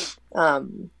boxing,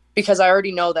 because I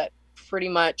already know that pretty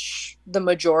much the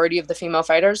majority of the female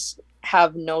fighters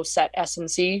have no set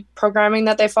S&C programming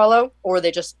that they follow, or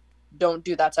they just don't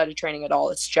do that side of training at all.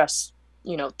 It's just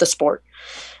the sport,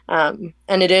 and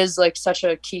it is like such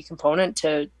a key component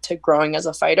to growing as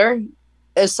a fighter.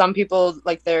 As some people,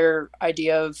 like, their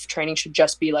idea of training should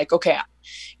just be like, okay,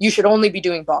 you should only be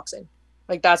doing boxing,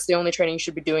 like that's the only training you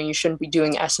should be doing. You shouldn't be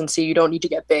doing S&C. You don't need to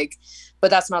get big. But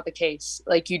that's not the case.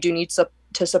 Like, you do need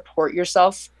to support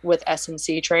yourself with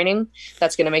S&C training.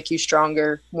 That's going to make you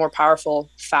stronger, more powerful,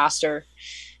 faster.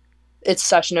 It's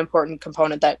such an important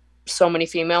component that so many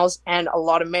females and a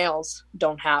lot of males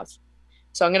don't have.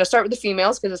 So I'm going to start with the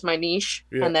females because it's my niche,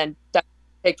 Yeah. and then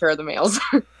take care of the males.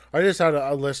 I just had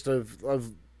a list of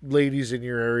ladies in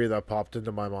your area that popped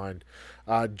into my mind.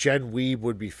 Jen Weeb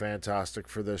would be fantastic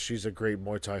for this. She's a great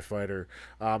Muay Thai fighter.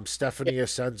 Stephanie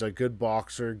Ascend's a good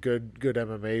boxer, good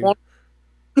MMA. won't,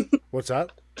 What's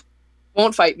that?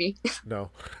 won't fight me.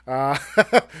 No.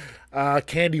 Uh,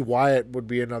 Candy Wyatt would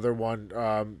be another one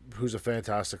who's a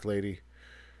fantastic lady.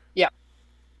 Yeah.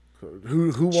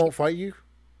 Who won't fight you?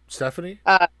 Stephanie?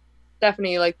 Uh,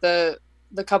 Stephanie, like the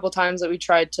couple times that we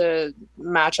tried to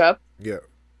match up, Yeah.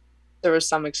 there was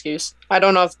some excuse. I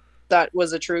don't know if that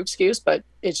was a true excuse, but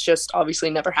it's just obviously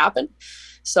never happened.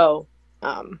 So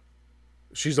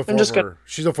She's a I'm just gonna.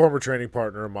 former training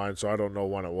partner of mine, so I don't know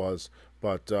when it was,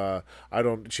 but I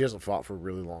don't. She hasn't fought for a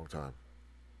really long time.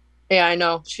 Yeah, I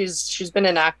know she's been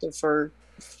inactive for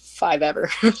five ever.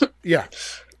 Yeah,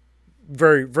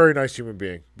 very nice human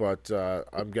being, but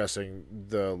I'm guessing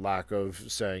the lack of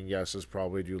saying yes is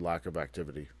probably due lack of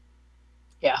activity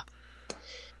Yeah,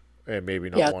 and maybe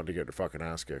not yeah, wanting to get her fucking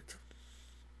ass kicked.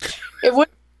 it would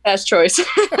be the best choice.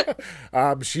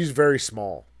 She's very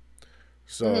small,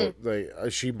 so Hmm.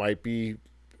 she might be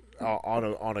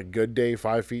on a good day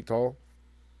 5 feet tall.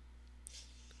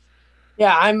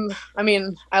 Yeah, I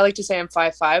mean, I like to say I'm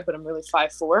 5'5", but I'm really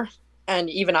 5'4", and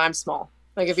even I'm small.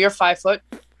 Like, if you're 5 foot,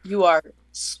 you are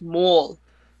small,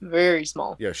 very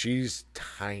small. Yeah, she's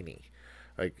tiny.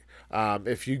 Like,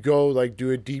 if you go like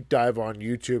do a deep dive on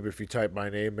YouTube, if you type my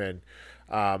name in,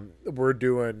 we're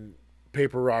doing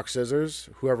paper rock scissors.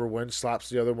 Whoever wins slaps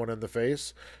the other one in the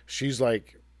face. She's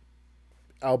like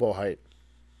elbow height.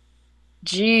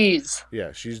 Jeez,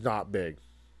 Yeah, she's not big.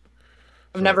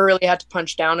 I've So never really had to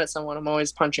punch down at someone. I'm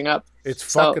always punching up. it's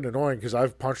So fucking annoying because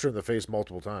I've punched her in the face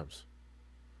multiple times.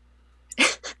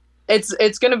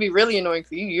 it's going to be really annoying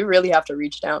for you. You really have to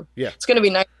reach down. Yeah, It's going to be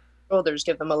nice. Shoulders,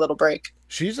 give them a little break.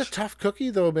 she's a tough cookie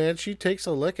though, man. She takes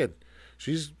a licking.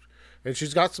 She's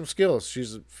she's got some skills.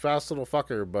 She's a fast little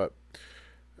fucker, but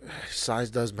size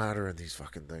does matter in these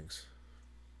fucking things.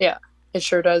 Yeah, it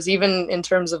sure does. Even in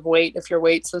terms of weight, if your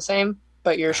weight's the same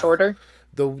but you're shorter,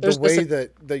 The there's this. way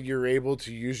that you're able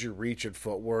to use your reach and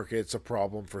footwork, it's a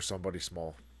problem for somebody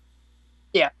small.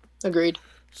 Yeah, agreed.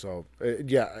 So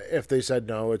yeah, if they said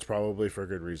no, it's probably for a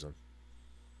good reason.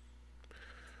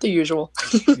 The usual.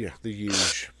 Yeah, the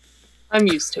huge. I'm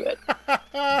used to it.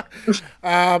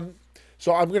 um,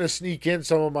 so I'm gonna sneak in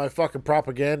some of my fucking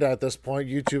propaganda at this point.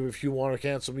 YouTube, if you want to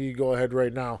cancel me, you go ahead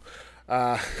right now.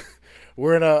 Uh,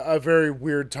 we're in a very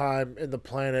weird time in the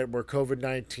planet where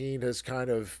COVID-19 has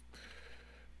kind of,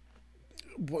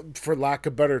 for lack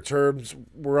of better terms,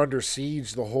 we're under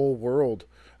siege. The whole world,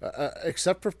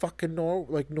 except for fucking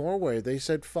Norway. They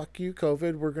said, "Fuck you,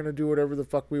 COVID. We're gonna do whatever the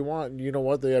fuck we want." And you know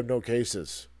what? They have no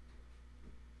cases.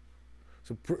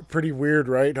 So pretty weird,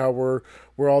 right? How we're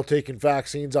all taking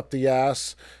vaccines up the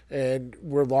ass, and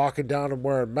we're locking down and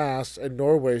wearing masks, and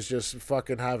Norway's just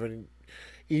fucking having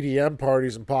EDM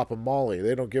parties and popping Molly.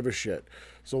 They don't give a shit.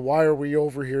 So why are we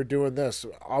over here doing this?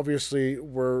 Obviously,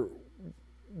 we're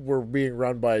being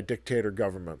run by a dictator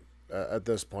government at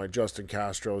this point. Justin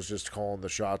Castro is just calling the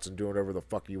shots and doing whatever the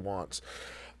fuck he wants.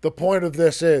 The point of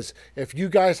this is, if you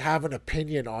guys have an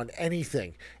opinion on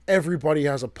anything, everybody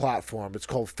has a platform. It's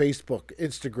called Facebook,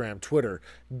 Instagram, Twitter.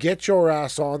 Get your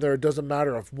ass on there. It doesn't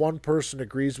matter if one person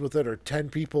agrees with it or 10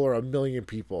 people or a million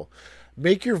people.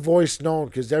 Make your voice known,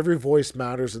 because every voice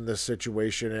matters in this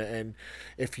situation. And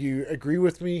if you agree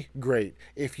with me, great.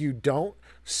 If you don't,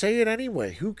 say it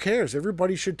anyway. Who cares?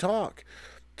 Everybody should talk.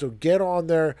 So get on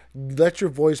there, let your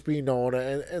voice be known,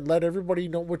 and let everybody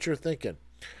know what you're thinking.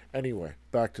 Anyway,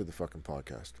 back to the fucking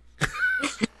podcast.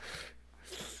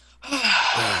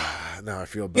 Now I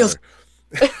feel better.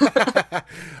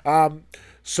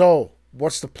 So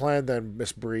what's the plan then,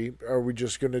 Miss Bree? Are we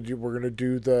just gonna do? We're gonna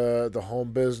do the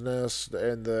home business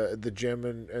and the gym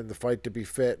and the fight to be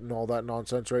fit and all that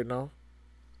nonsense right now?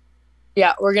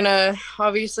 Yeah, we're gonna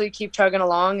obviously keep chugging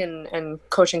along and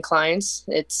coaching clients.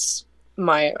 It's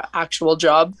my actual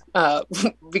job,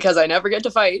 because I never get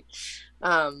to fight.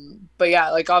 But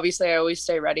yeah, like obviously I always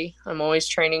stay ready. I'm always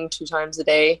training 2 times a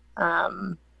day.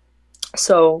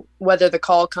 So whether the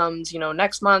call comes,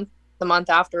 next month, the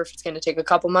month after, if it's going to take a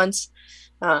couple months,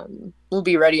 we'll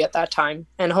be ready at that time.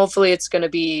 And hopefully it's going to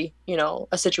be,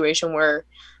 a situation where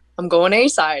I'm going A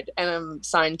side and I'm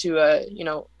signed to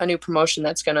a new promotion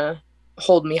that's going to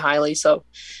hold me highly. So,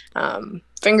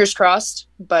 fingers crossed,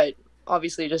 but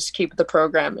obviously just keep the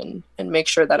program and make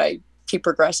sure that I keep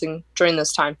progressing during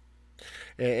this time.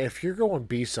 If you're going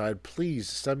B side, please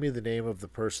send me the name of the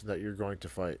person that you're going to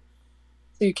fight.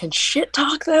 So you can shit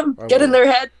talk them, I get in will.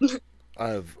 their head. I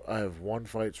have won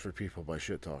fights for people by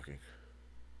shit talking.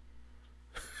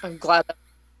 I'm glad that's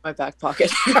in my back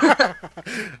pocket.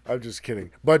 I'm just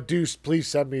kidding. But Deuce, please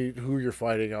send me who you're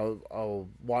fighting. I'll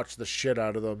watch the shit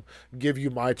out of them, give you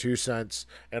my 2 cents,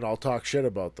 and I'll talk shit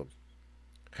about them.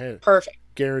 Hey, Perfect.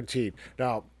 guaranteed.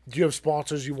 Now, do you have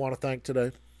sponsors you want to thank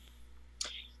today?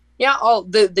 Yeah, all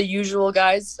the usual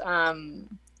guys.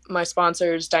 My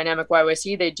sponsors, Dynamic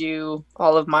YYC, they do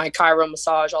all of my chiro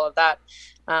massage, all of that.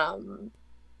 Um,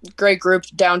 Great group,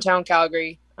 downtown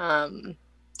Calgary.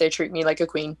 They treat me like a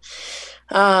queen.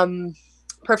 Um,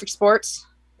 Perfect Sports,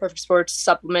 Perfect Sports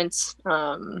supplements.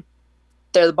 They're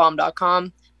the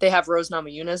bomb.com. They have Rose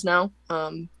Namajunas now.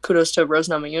 Kudos to Rose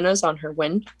Namajunas on her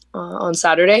win on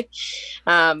Saturday.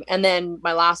 And then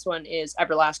my last one is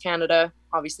Everlast Canada.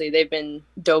 Obviously, they've been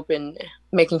dope in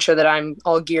making sure that I'm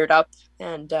all geared up.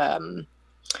 And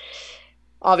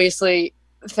obviously,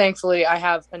 thankfully, I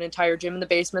have an entire gym in the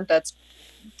basement that's,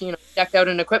 decked out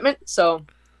in equipment. So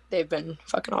they've been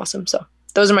fucking awesome. So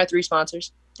those are my 3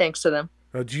 sponsors. Thanks to them.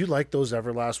 Now, do you like those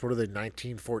Everlast? What are they?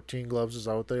 1914 gloves? Is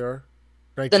that what they are?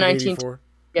 The 19, 1984.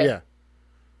 yeah. Yeah.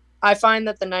 I find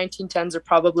that the 1910s are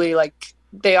probably like,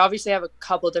 they obviously have a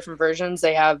couple of different versions.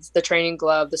 They have the training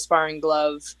glove, the sparring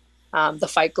glove, the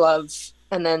fight glove,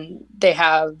 and then they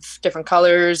have different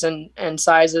colors and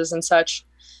sizes and such.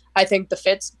 I think the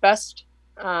fit's best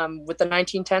with the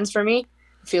 1910s for me.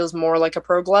 It feels more like a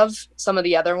pro glove. Some of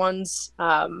the other ones,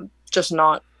 just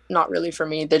not really for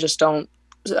me. They just don't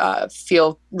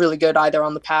feel really good either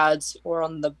on the pads or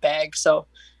on the bag. So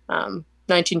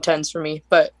 1910s for me.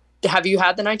 But have you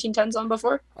had the 1910s on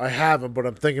before? I haven't, but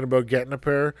I'm thinking about getting a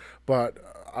pair. But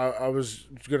I was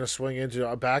going to swing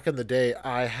into back in the day,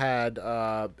 I had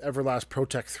Everlast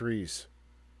Protect 3s,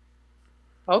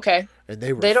 Okay. and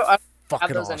they were They don't I don't have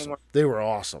fucking those awesome. anymore. They were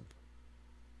awesome.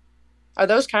 Are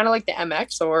those kind of like the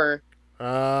MX or?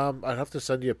 I'd have to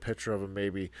send you a picture of them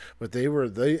maybe, but they were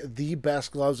the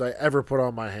best gloves I ever put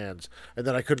on my hands, and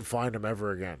then I couldn't find them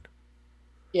ever again.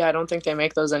 Yeah, I don't think they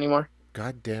make those anymore.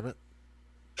 God damn it!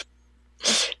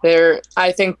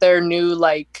 I think their new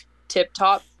like tip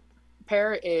top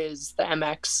pair is the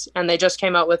MX, and they just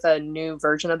came out with a new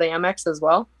version of the MX as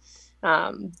well.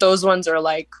 Those ones are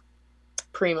like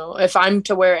primo. If I'm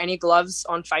to wear any gloves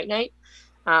on fight night,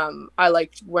 I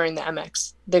like wearing the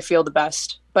MX. They feel the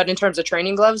best. But in terms of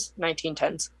training gloves,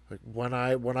 1910s. Like when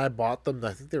I bought them,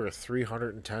 I think they were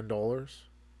 $310.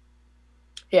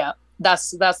 Yeah,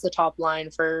 that's the top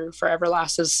line for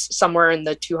Everlast is somewhere in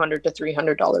the $200 to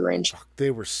 $300 range. Fuck,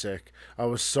 they were sick. I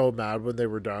was so mad when they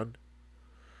were done.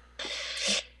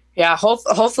 Yeah,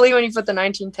 hopefully when you put the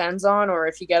 1910s on, or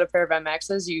if you get a pair of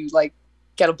MXs, you like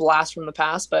get a blast from the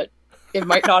past. But it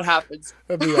might not happen.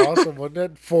 That'd be awesome,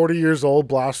 wouldn't it? 40 years old,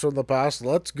 blast from the past.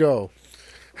 Let's go.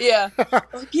 Yeah.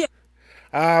 Yeah.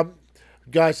 Um,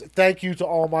 Guys, thank you to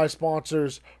all my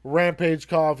sponsors. Rampage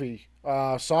Coffee,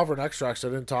 Sovereign Extracts. I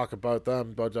didn't talk about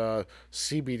them, but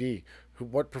CBD.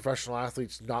 What professional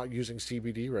athlete's not using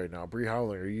CBD right now? Bree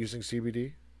Howling, are you using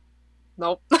CBD?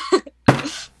 Nope.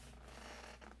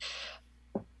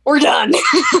 We're done.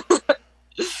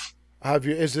 Have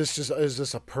you? Is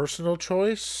this a personal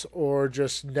choice or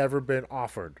just never been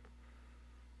offered?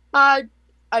 uh,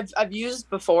 I've used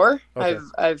before. Okay.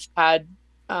 I've had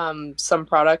some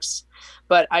products,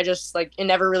 but I just like it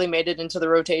never really made it into the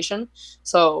rotation.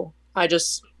 So I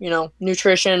just,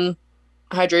 nutrition,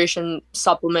 hydration,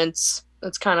 supplements.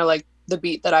 That's kind of like the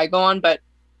beat that I go on. But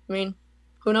I mean,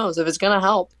 who knows if it's gonna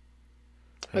help?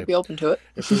 Hey, Might be open to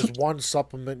if there's it. one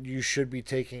supplement you should be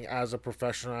taking as a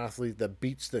professional athlete that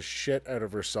beats the shit out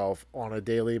of herself on a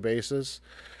daily basis,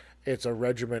 it's a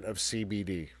regimen of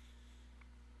CBD.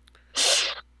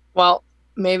 Well,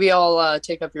 maybe I'll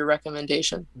take up your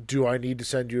recommendation. Do I need to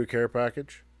send you a care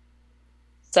package?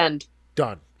 Send.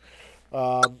 Done.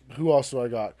 Who else do I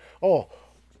got? Oh,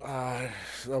 that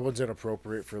one's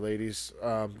inappropriate for ladies.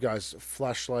 Guys,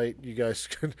 Flashlight, you guys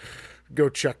can go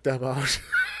check them out.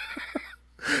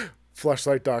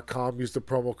 Fleshlight.com. Use the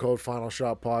promo code Final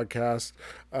Shot Podcast.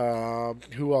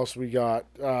 Who else we got?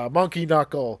 Monkey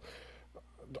Knuckle.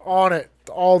 On it.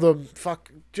 All the fuck.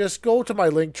 Just go to my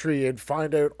link tree and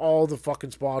find out all the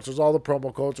fucking sponsors. All the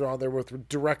promo codes are on there with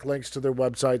direct links to their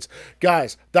websites.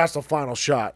 Guys, that's the Final Shot.